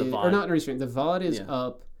restream is, or not restream, the VOD is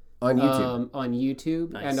up on YouTube. On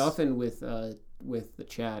YouTube, nice. And often with the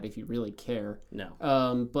chat if you really care.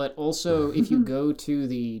 No. But also if you go to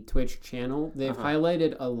the Twitch channel, they've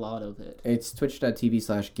highlighted a lot of it. It's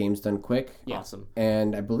twitch.tv/GamesDoneQuick. Yeah. Awesome.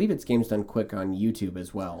 And I believe it's Games Done Quick on YouTube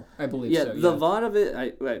as well. I believe so. The VOD of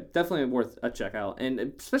it, definitely worth a check out. And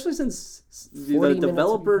especially since the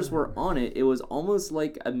developers were on it, it was almost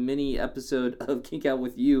like a mini episode of Kink Out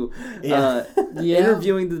with You,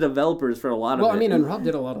 interviewing the developers for a lot of it. Well, I mean, and Rob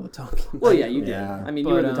did a lot of the talking. Well, yeah, you did. I mean,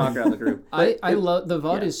 you were the talker of the group. I love the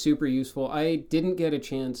VOD is super useful. I didn't get a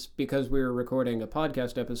chance because we were recording a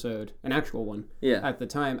podcast episode, an actual one. Yeah. At the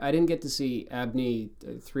time, I didn't get to see Abney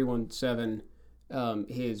 317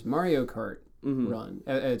 his Mario Kart run.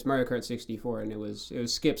 It's Mario Kart 64, and it was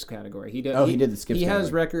skips category. He did the skips. He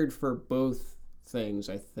has record for both things,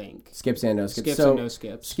 I think. Skips and no skips. Skips and no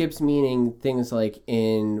skips. Skips meaning things like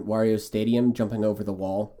in Wario Stadium, jumping over the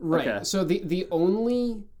wall. Right. Okay. So the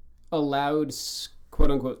only allowed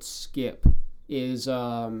quote unquote skip is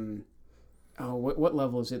what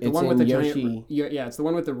level is it? The it's one with the Yoshi. Giant, it's the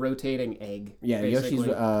one with the rotating egg. Yeah, basically.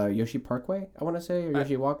 Yoshi Parkway, I want to say, or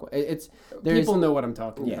Yoshi Walkway. People know what I'm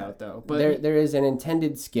talking about, though. But there is an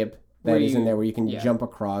intended skip that is in there where you can jump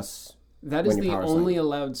across. That is the only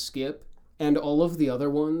allowed skip, and all of the other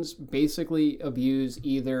ones basically abuse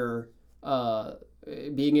either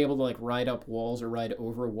being able to ride up walls or ride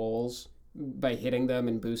over walls by hitting them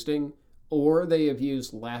and boosting, or they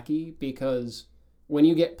abuse Lackey because when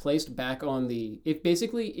you get placed back on if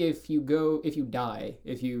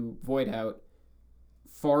you void out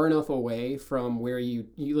far enough away from where you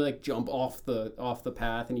jump off the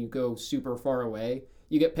path and you go super far away,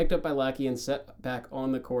 you get picked up by Lackey and set back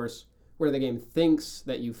on the course where the game thinks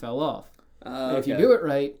that you fell off. And if you do it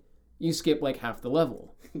right, you skip half the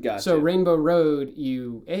level. Gotcha. So Rainbow Road,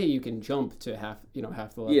 you can jump to half the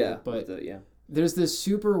level. Yeah, but there's this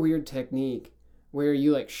super weird technique where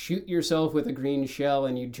you shoot yourself with a green shell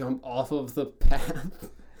and you jump off of the path.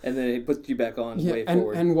 And then it puts you back on way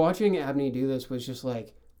forward. And watching Abney do this was just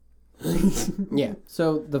yeah.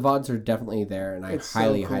 So the VODs are definitely there, and I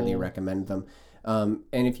highly recommend them. And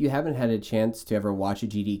if you haven't had a chance to ever watch a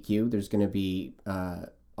GDQ, there's going to be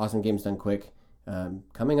Awesome Games Done Quick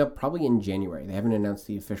coming up probably in January. They haven't announced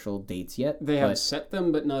the official dates yet. They have set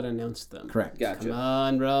them, but not announced them. Correct. Gotcha. Come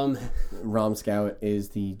on, Rom. Rom Scout is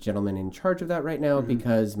the gentleman in charge of that right now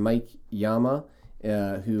because Mike Yama,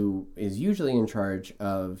 who is usually in charge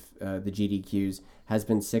of the GDQs, has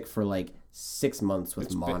been sick for like 6 months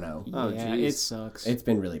with mono. It sucks. It's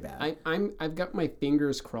been really bad. I've got my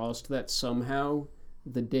fingers crossed that somehow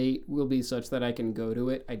the date will be such that I can go to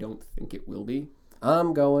it. I don't think it will be.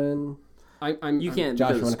 I'm going. You can't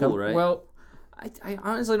Josh, go to wanna school, come? right? Well, I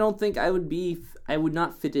honestly don't think I would be. I would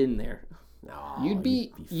not fit in there. No,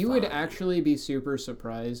 you would actually be super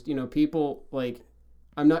surprised. You know, people like,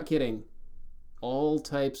 I'm not kidding. All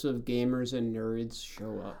types of gamers and nerds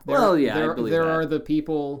show up. I believe there that. are the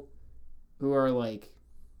people who are like,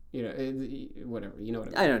 you know, whatever. You know what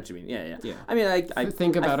I mean? I know what you mean. Yeah. Yeah. I mean, I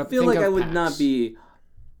Think about I it. feel Think like of I would PAX. not be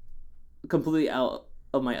completely out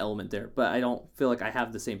of my element there, but I don't feel like I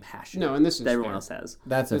have the same passion. No, and this is that everyone fair. else has.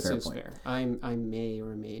 That's a This fair is point. fair. I may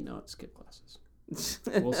or may not skip classes.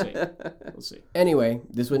 We'll see. We'll see. Anyway,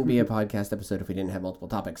 this wouldn't be a podcast episode if we didn't have multiple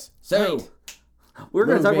topics. So, Right. We're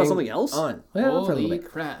going to talk about moving something else. on. Well, for a little Holy bit.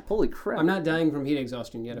 crap. Holy crap! I'm not dying from heat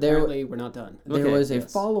exhaustion yet. There- Apparently, we're not done. There Okay, was a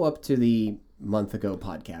yes. follow-up to the month ago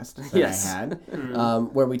podcast that Yes. I had,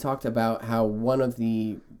 where we talked about how one of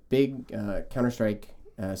the big Counter-Strike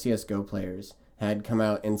CSGO players had come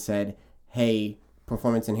out and said, hey,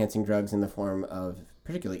 performance-enhancing drugs in the form of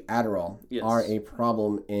particularly Adderall Yes. are a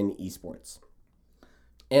problem in esports.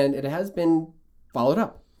 And it has been followed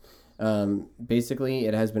up. Basically,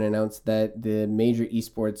 it has been announced that the major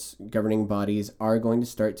esports governing bodies are going to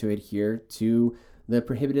start to adhere to the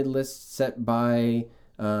prohibited list set by.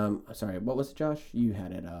 Sorry, what was it, Josh? You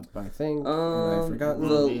had it up, I think. and I forgot.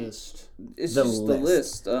 List. It's The just the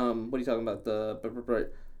list. list. What are you talking about? The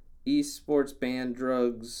esports ban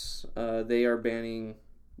drugs. They are banning.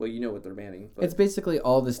 Well, you know what they're banning. But It's basically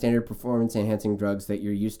all the standard performance-enhancing drugs that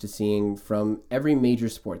you're used to seeing from every major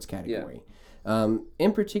sports category.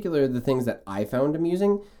 In particular, the things that I found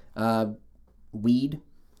amusing, weed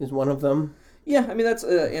is one of them. yeah, I mean that's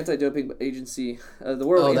anti-doping agency, the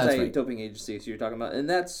World Oh, that's right. Anti-Doping Agency. So you're talking about, and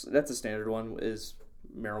that's a standard one is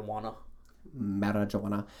marijuana.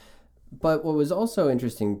 Marijuana. But what was also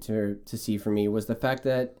interesting to see for me was the fact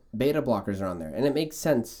that beta blockers are on there. And it makes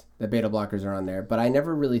sense that beta blockers are on there, but I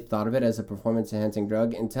never really thought of it as a performance-enhancing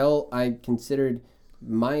drug until I considered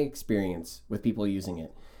my experience with people using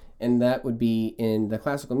it. And that would be in the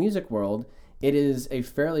classical music world, it is a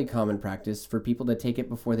fairly common practice for people to take it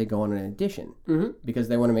before they go on an audition because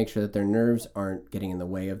they want to make sure that their nerves aren't getting in the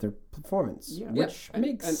way of their performance, which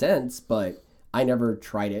makes sense, but I never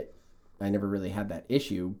tried it. I never really had that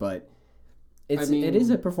issue, but it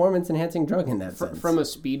is a performance-enhancing drug in that sense. From a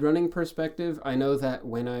speedrunning perspective, I know that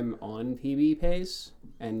when I'm on PB pace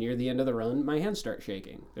and near the end of the run, my hands start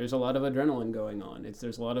shaking. There's a lot of adrenaline going on.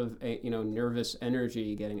 There's a lot of nervous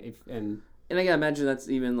energy getting and I gotta imagine that's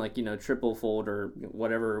even like triple fold or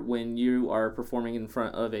whatever when you are performing in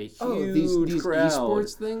front of a huge these crowd.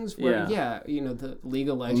 esports things where the League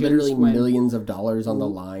of Legends literally when- millions of dollars on the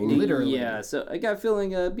line. Literally. Yeah, so I got a feeling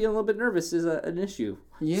being a little bit nervous is an issue.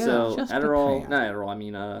 Yeah. So Just Adderall, prepare. not Adderall, I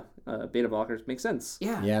mean beta blockers make sense.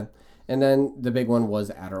 Yeah. Yeah. And then the big one was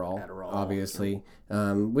Adderall, Adderall, obviously,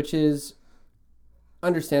 which is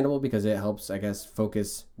understandable because it helps, I guess,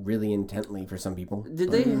 focus really intently for some people.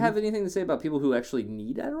 Did they have anything to say about people who actually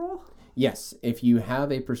need Adderall? Yes, if you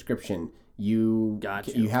have a prescription, you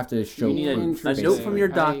Gotcha. you have to show You need a proof, note basically. from your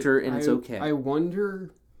doctor, and it's okay. I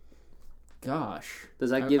wonder. Gosh, Does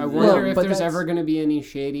that give I them- wonder Well, if but there's that's- ever going to be any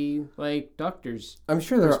shady doctors. I'm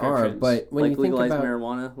sure there are, prescriptions. but when like you think legalized about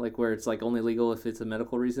marijuana, like where it's like only legal if it's a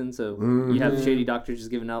medical reason. So you have shady doctors just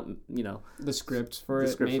giving out, The scripts for the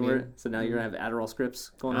it, scripts maybe. for it. So now you're gonna have Adderall scripts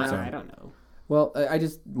going around. I don't know. well, I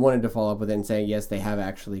just wanted to follow up with it and say yes, they have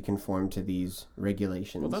actually conformed to these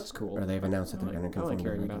regulations. Well, that's cool. Or they've announced that they're going to I conform like to the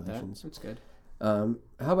hearing about that. regulations. That's good.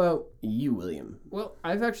 How about you, William? Well,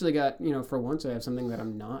 I've actually got, for once, I have something that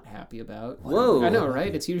I'm not happy about. Whoa. I know,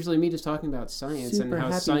 right? It's usually me just talking about science Super and how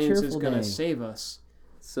happy, science is cheerful going to day. save us.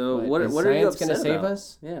 So But what Is are you science upset going to save about?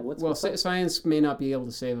 us? Yeah. What's Well, up? science may not be able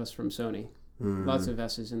to save us from Sony. Hmm. Lots of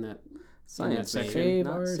S's in that Science section. Save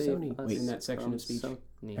not our save Sony. us Wait. In that section from of speech.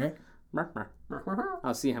 Sony. Huh? Mer.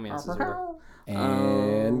 I'll see how many S's there were.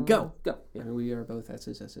 And go. Go. Yeah. And we are both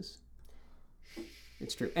S's.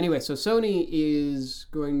 It's true. Anyway, so Sony is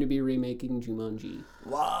going to be remaking Jumanji.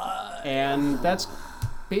 What? And that's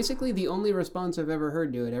basically the only response I've ever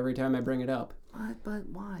heard to it every time I bring it up. But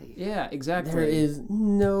why? Yeah, exactly. There is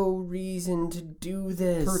no reason to do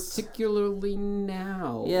this. Particularly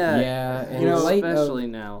now. Yeah, and especially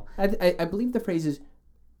now. I believe the phrase is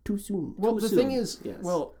too soon. Well, Too the soon. thing is, Yes.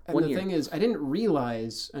 thing is, I didn't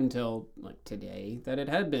realize until like today that it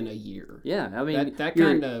had been a year. Yeah, I mean, That you're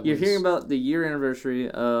kinda was- hearing about the year anniversary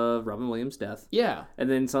of Robin Williams' death, Yeah. and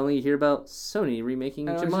then suddenly you hear about Sony remaking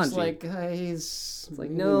And I Jumanji. was just like, guys, It's like,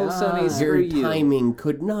 no, Sony, Your screw you. timing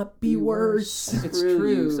could not be worse. It's Screw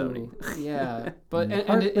true, you, Sony. Yeah, but and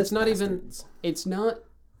Heartless it's not bastards. it's not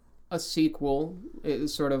a sequel.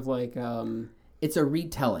 It's sort of like It's a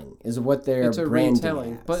retelling, is what they're it's a branding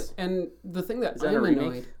retelling. as. And the thing that Is that a I'm remake?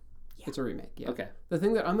 annoyed, it's a remake. Yeah. Okay. The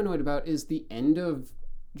thing that I'm annoyed about is the end of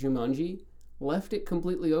Jumanji left it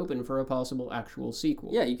completely open for a possible actual sequel.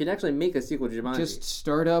 Yeah, you can actually make a sequel to Jumanji. Just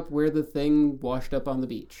start up where the thing washed up on the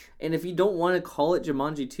beach. And if you don't want to call it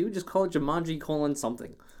Jumanji 2, just call it Jumanji :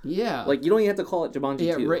 something. Yeah. Like, you don't even have to call it Jumanji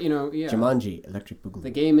yeah, 2. right, yeah. Jumanji, Electric Boogaloo. The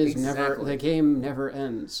game is Exactly. the game never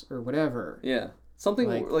ends or whatever. Yeah. Something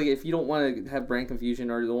Like- like if you don't want to have brand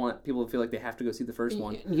confusion or you don't want people to feel like they have to go see the first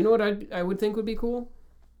one. You know what I would think would be cool?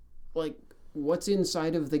 Like, what's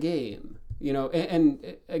inside of the game?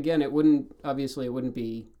 And again, it wouldn't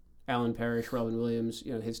be Alan Parrish, Robin Williams,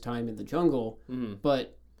 his time in the jungle,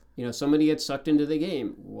 but somebody gets sucked into the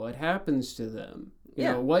game. What happens to them?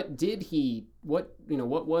 Yeah. What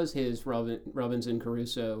was his Robinson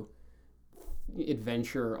Crusoe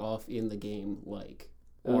adventure off in the game like?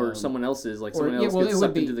 Or someone else's, like or- someone yeah, else well, gets it would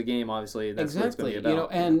sucked be- into the game, obviously. That's what it's going Exactly, to be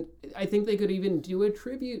about. and I think they could even do a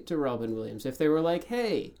tribute to Robin Williams if they were like,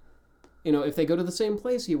 hey, if they go to the same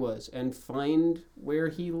place he was and find where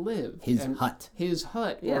he lived, His and hut.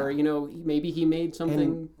 Yeah. or maybe he made something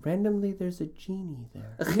And randomly, there's a genie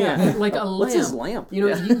there. Yeah. like a lamp. What's his lamp?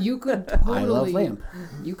 You could totally, I love lamp.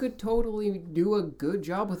 You could totally do a good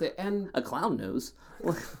job with it, and A clown nose.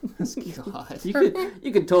 God. You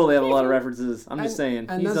could totally have a lot of references. I'm just saying.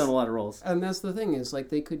 and He's that's- done a lot of roles. And that's the thing is, like,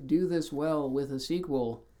 they could do this well with a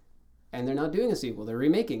sequel, and they're not doing a sequel. They're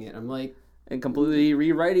remaking it. I'm like, And completely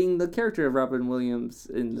rewriting the character of Robin Williams.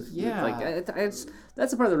 Yeah. That's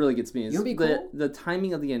the part that really gets me. Is You know what'd be cool? the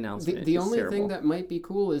timing of the announcement. the is only terrible. thing that might be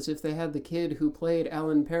cool is if they had the kid who played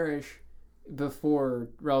Alan Parrish before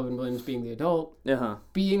Robin Williams being the adult,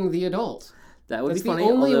 being the adult. That would That's be funny.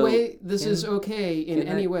 the only although, way this is okay in can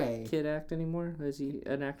any that way. Kid act anymore? Is he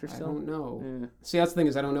an actor I still? don't know. Yeah. See, that's the thing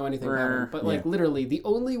is I don't know anything about him. But like literally, the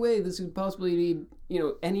only way this could possibly be,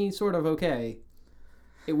 any sort of okay,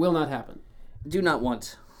 it will not happen. Do not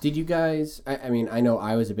want. Did you guys... I mean, I know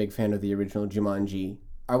I was a big fan of the original Jumanji.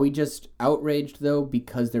 Are we just outraged, though,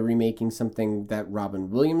 because they're remaking something that Robin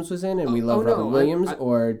Williams was in and we love no, Robin Williams?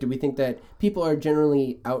 Or do we think that people are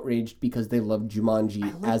generally outraged because they love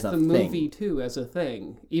Jumanji as a the thing? movie too as a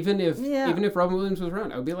thing. Even if Robin Williams was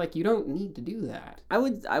around, I would be like, you don't need to do that. I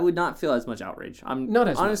would not feel as much outrage. I'm Not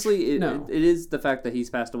as honestly. much. It is the fact that he's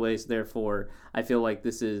passed away, so therefore I feel like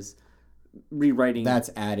this is rewriting. That's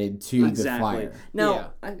added to the flyer.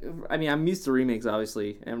 Now, I mean, I'm used to remakes.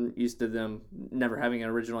 Obviously, I'm used to them never having an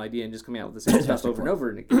original idea and just coming out with the same stuff over and over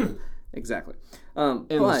again. Exactly. And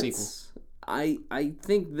the but sequel. I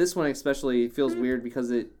think this one especially feels weird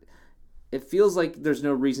because it feels like there's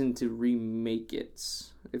no reason to remake it.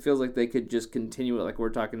 It feels like they could just continue it like we're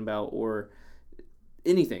talking about or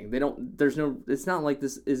anything. It's not like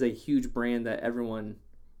this is a huge brand that everyone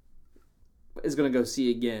is going to go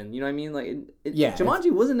see again. You know what I mean? Like,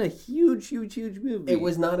 Jumanji wasn't a huge movie. It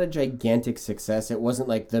was not a gigantic success. It wasn't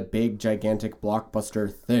like the big, gigantic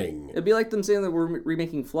blockbuster thing. It'd be like them saying that we're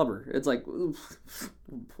remaking Flubber. It's like,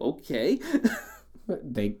 okay.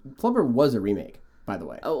 Flubber was a remake, by the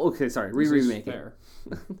way. Oh, okay, sorry. Remaking. Fair.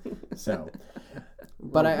 So,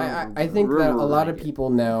 but I think that a lot of people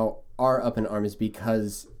now are up in arms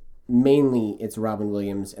because mainly it's Robin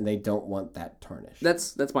Williams and they don't want that tarnished.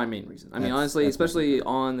 That's my main reason. I mean, honestly, especially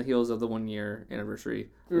on the heels of the 1 year anniversary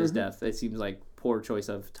of his death, it seems like poor choice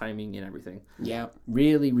of timing and everything. Yeah.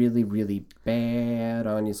 Really, really, really bad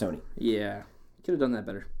on you, Sony. Yeah. Could have done that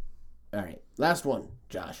better. All right, last one,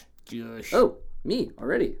 Josh. Oh, me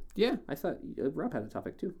already. Yeah. I thought Rob had a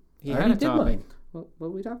topic too. He I had already a did topic. mine. What did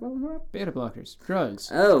we talk about with Rob? Beta blockers.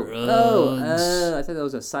 Drugs. I thought that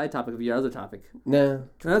was a side topic of your other topic. No.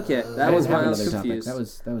 Okay, that I was didn't why have I was another confused.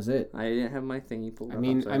 topic. That was it. I didn't have my thingy pulled up.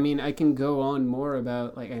 I mean, I can go on more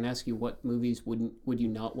about like and ask you what movies would you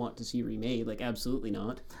not want to see remade? Like, absolutely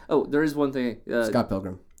not. Oh, there is one thing. Scott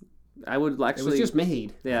Pilgrim. I would It actually. was just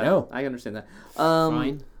made. Yeah, No. I understand that.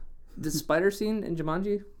 Fine. The spider scene in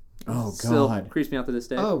Jumanji, Oh Still God. creeps me out to this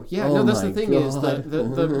day. Oh yeah, Oh no, that's my the thing is God.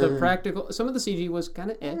 the practical. Some of the CG was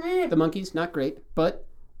kind of the monkeys not great, but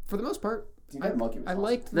for the most part, I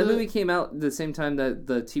liked That movie came out the same time that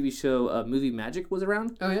the TV show Movie Magic was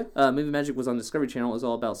around. Oh yeah. Movie Magic was on Discovery Channel. It was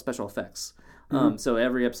all about special effects. So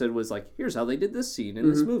every episode was like, here's how they did this scene in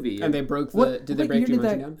this movie. And they broke the. Did they break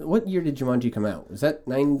Jumanji down? What year did Jumanji come out? Was that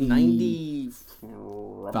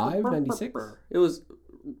 95, 96? It was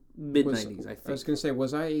mid-90s, I think. I was gonna say,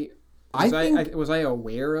 was I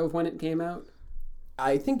aware of when it came out?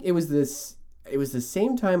 I think it was this. It was the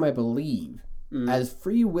same time, I believe, as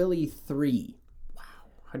Free Willy 3.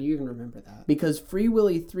 How do you even remember that? Because Free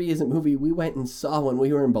Willy 3 is a movie we went and saw when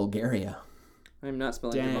we were in Bulgaria. I'm not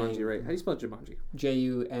spelling Jumanji right. How do you spell Jumanji?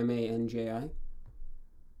 Jumanji.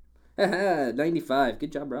 95.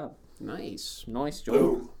 Good job, Rob. Nice. Nice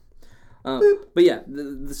job. But yeah,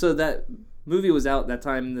 so that movie was out that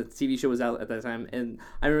time. The TV show was out at that time, and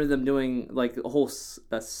I remember them doing like a whole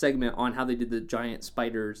segment on how they did the giant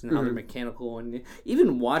spiders and how they're mechanical, and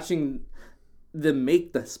even watching them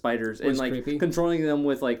make the spiders and like creepy. controlling them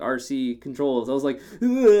with like RC controls. I was like,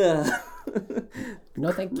 ugh. No,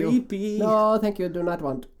 thank you. Creepy. No, thank you. Do not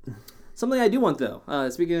want. Something I do want though,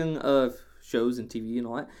 speaking of shows and TV and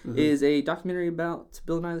all that, is a documentary about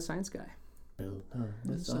Bill Nye the Science Guy. Bill Nye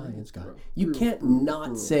the Science Guy. You can't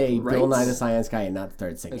not say Bill Nye the Science Guy and not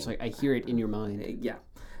start singing. It's like I hear it in your mind. Yeah.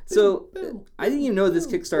 So I didn't even know this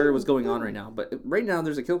Kickstarter was going on right now, but right now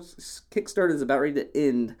there's a Kickstarter that's about ready to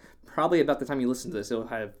end. Probably about the time you listen to this, it'll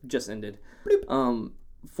have just ended.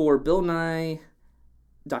 For Bill Nye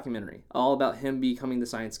documentary, all about him becoming the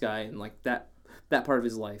science guy and like that part of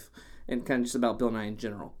his life, and kind of just about Bill Nye in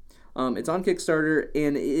general. It's on Kickstarter,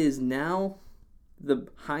 and it is now the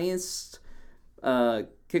highest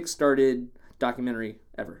kickstarted documentary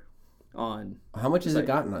ever. On how much has it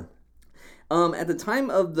gotten on? At the time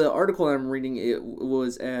of the article I'm reading, it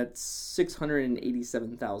was at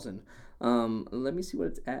 687,000. Let me see what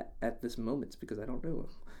it's at this moment, because I don't know.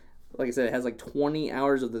 Like I said, it has like 20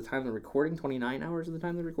 hours of the time of recording, 29 hours of the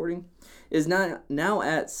time of recording. It is now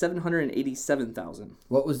at 787,000.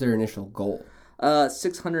 What was their initial goal?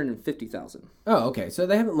 650,000. Oh, okay. So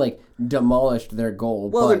they haven't like demolished their goal.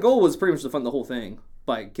 Well, their goal was pretty much to fund the whole thing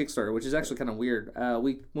by Kickstarter, which is actually kind of weird.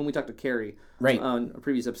 When we talked to Carrie on a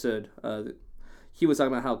previous episode, he was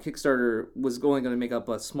talking about how Kickstarter was only going to make up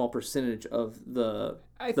a small percentage of the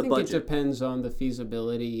budget. It depends on the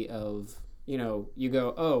feasibility of, you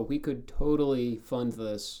go, oh, we could totally fund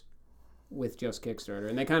this with just Kickstarter.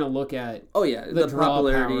 And they kind of look at the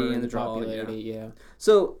popularity and the draw. Yeah.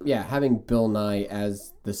 So, having Bill Nye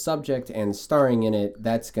as the subject and starring in it,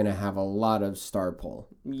 that's going to have a lot of star pull.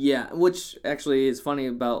 Yeah, which actually is funny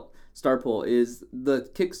about star pull is the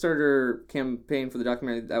Kickstarter campaign for the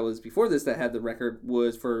documentary that was before this that had the record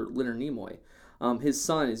was for Leonard Nimoy. His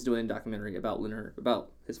son is doing a documentary about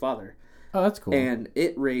his father. Oh, that's cool. And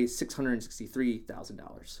it raised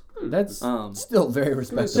 $663,000. That's still very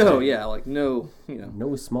respectable. So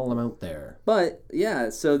no small amount there. But yeah,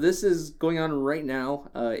 so this is going on right now.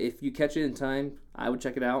 If you catch it in time, I would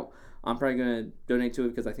check it out. I'm probably going to donate to it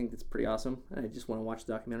because I think it's pretty awesome. And I just want to watch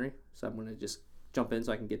the documentary, so I'm going to just jump in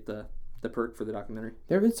so I can get the perk for the documentary.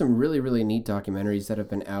 There have been some really, really neat documentaries that have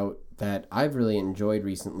been out that I've really enjoyed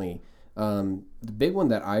recently. The big one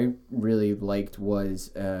that I really liked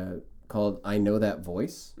was called I Know That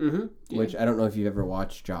Voice, which I don't know if you've ever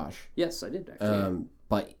watched, Josh. Yes, I did, actually.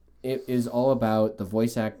 But it is all about the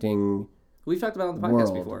voice acting. We've talked about it on the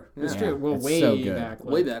podcast before. Yeah. It's true. Well, it's way so good. back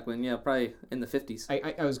when. Way back when, probably in the 50s.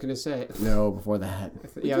 I was going to say. No, before that.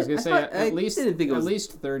 I was going to say at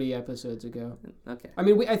least 30 episodes ago. Okay. I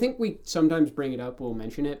mean, I think we sometimes bring it up, we'll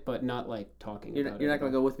mention it, but not like talking about it. You're not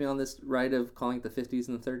going to go with me on this ride of calling it the 50s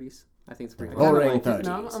and the 30s? I think it's pretty cool. No,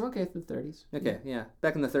 I'm okay with the 30s. Okay, yeah.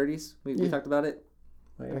 Back in the 30s, we talked about it.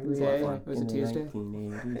 Back in the was it Tuesday?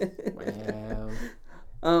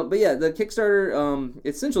 Wow. But yeah, the Kickstarter,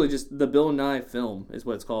 it's essentially just the Bill Nye film is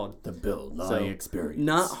what it's called. The Bill Nye Experience.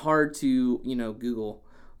 Not hard to, Google.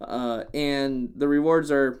 And the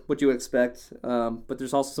rewards are what you would expect. But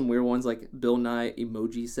there's also some weird ones like Bill Nye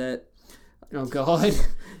emoji set. Oh, God.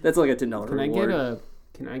 That's like a $10 reward.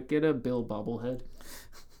 Can I get a Bill bobblehead?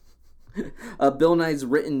 Bill Nye's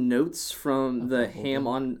written notes from the Ham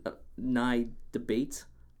on Nye debate.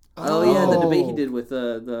 Oh yeah, the debate he did with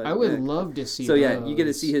the. I would love to see. So yeah, you get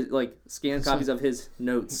to see his scanned copies of his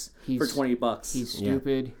notes for $20. He's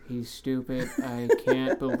stupid. Yeah. He's stupid. I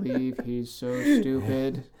can't believe he's so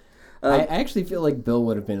stupid. I actually feel like Bill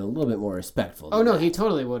would have been a little bit more respectful. Oh no, he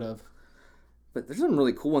totally would have. But there's some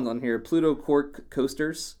really cool ones on here. Pluto Cork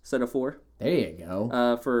coasters, set of 4. There you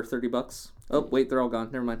go. For $30. Oh, wait, they're all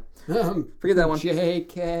gone. Never mind. Forget that one.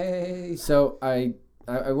 JK. So I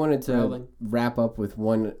wanted to Rolling. wrap up with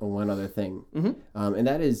one other thing, and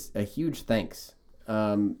that is a huge thanks.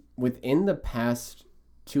 Within the past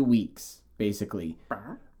 2 weeks, basically,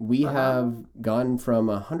 we have gone from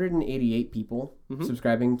 188 people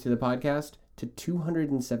subscribing to the podcast to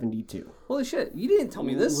 272. Holy shit, you didn't tell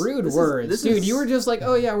me this. Rude This words. is- Dude, you were just like,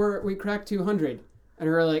 oh yeah, we cracked 200. And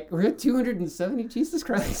we're like, we're at 270? Jesus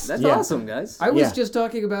Christ. That's Yeah. awesome, guys. I was Yeah. just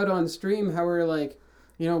talking about on stream how we're like,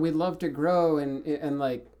 you know, we'd love to grow and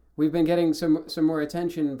like we've been getting some more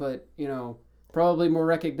attention, but you know, probably more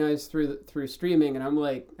recognized through streaming. And I'm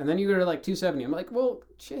like, and then you go to like 270. I'm like, well,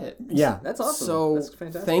 shit. Yeah, That's awesome. So That's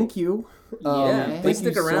fantastic. thank you. Yeah, thank please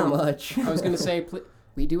you stick around. so much. I was gonna say,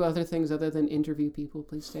 we do other things other than interview people.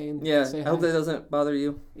 Please stay in. Yeah, say I hope hi. that doesn't bother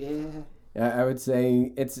you. Yeah. I would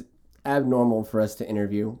say it's abnormal for us to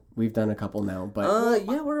interview. We've done a couple now, but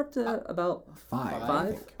Yeah, we're up to about five. I five?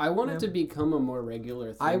 think. I want it to become a more regular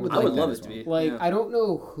thing. I would I would like that love as it to well. be. Like, yeah. I don't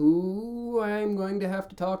know who I'm going to have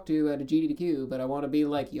to talk to at a GDQ, but I want to be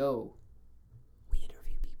like, yo, we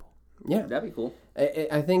interview people. Yeah, That'd be cool.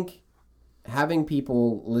 I think having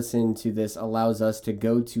people listen to this allows us to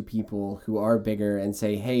go to people who are bigger and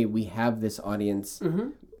say, "Hey, we have this audience.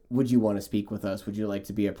 Would you want to speak with us? Would you like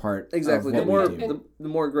to be a part?" Exactly. Of The what more we do? the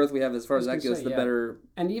more growth we have as far as I that was gonna goes, say, the yeah. better.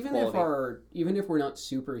 And even if we're not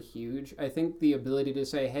super huge, I think the ability to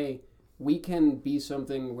say, hey, we can be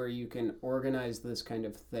something where you can organize this kind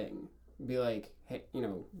of thing. Be like, hey, you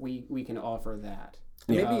know, we can offer that.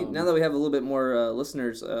 Maybe now that we have a little bit more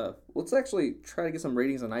listeners, let's actually try to get some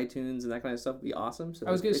ratings on iTunes and that kind of stuff. Would be awesome. So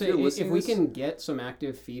I was going to say, you're if listening we to this- can get some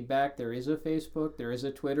active feedback, there is a Facebook, there is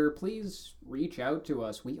a Twitter. Please reach out to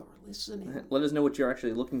us. We are listening. let us know what you're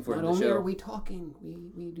actually looking for Not in the only show. are we talking,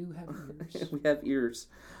 we do have ears. We have ears.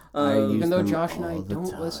 I use Even though them Josh and I all the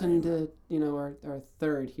don't listen time. to, you know, our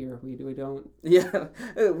third here. We don't. Yeah,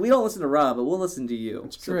 we don't listen to Rob, but we'll listen to you.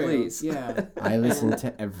 It's so true. please. Yeah. I listen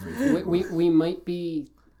to everything. we might be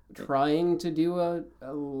trying to do a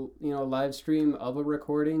live stream of a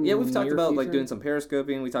recording. Yeah, in we've the talked near about like future. doing some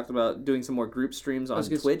periscoping. We talked about doing some more group streams I on was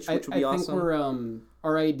gonna Twitch, say, which would be I awesome. think we're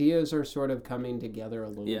our ideas are sort of coming together a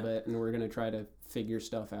little Yeah. bit, and we're gonna try to figure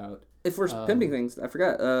stuff out. If we're pimping things, I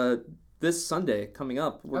forgot. This Sunday coming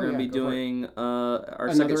up, we're going to be go for it. doing our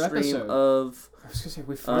Another second stream episode. of I was gonna say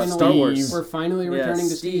we Star finally Wars. we're finally Yeah, returning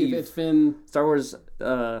to Steve. Steve. It's been Star Wars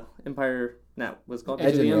Empire. No, what's it called?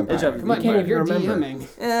 Edge of the Empire. Edge of Come on, the Empire. dude, you're Remember.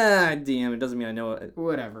 DMing. DM. It doesn't mean I know it.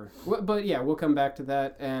 Whatever. But yeah, we'll come back to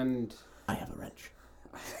that. And I have a wrench.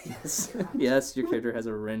 Yes, yes. Your character has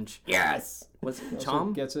a wrench. Yes. What's it? also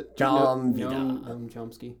Chom? gets it. Chom No, Vida.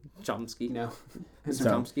 Chomsky. Chomsky. No. Mr. So-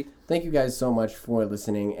 Chomsky. Thank you guys so much for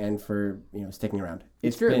listening and for sticking around.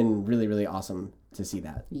 It's true. been really, really awesome to see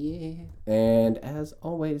that. Yeah. And as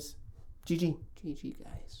always, GG. GG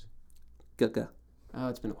guys. Gaga. Oh,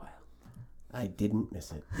 it's been a while. I didn't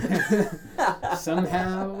miss it.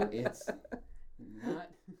 Somehow it's not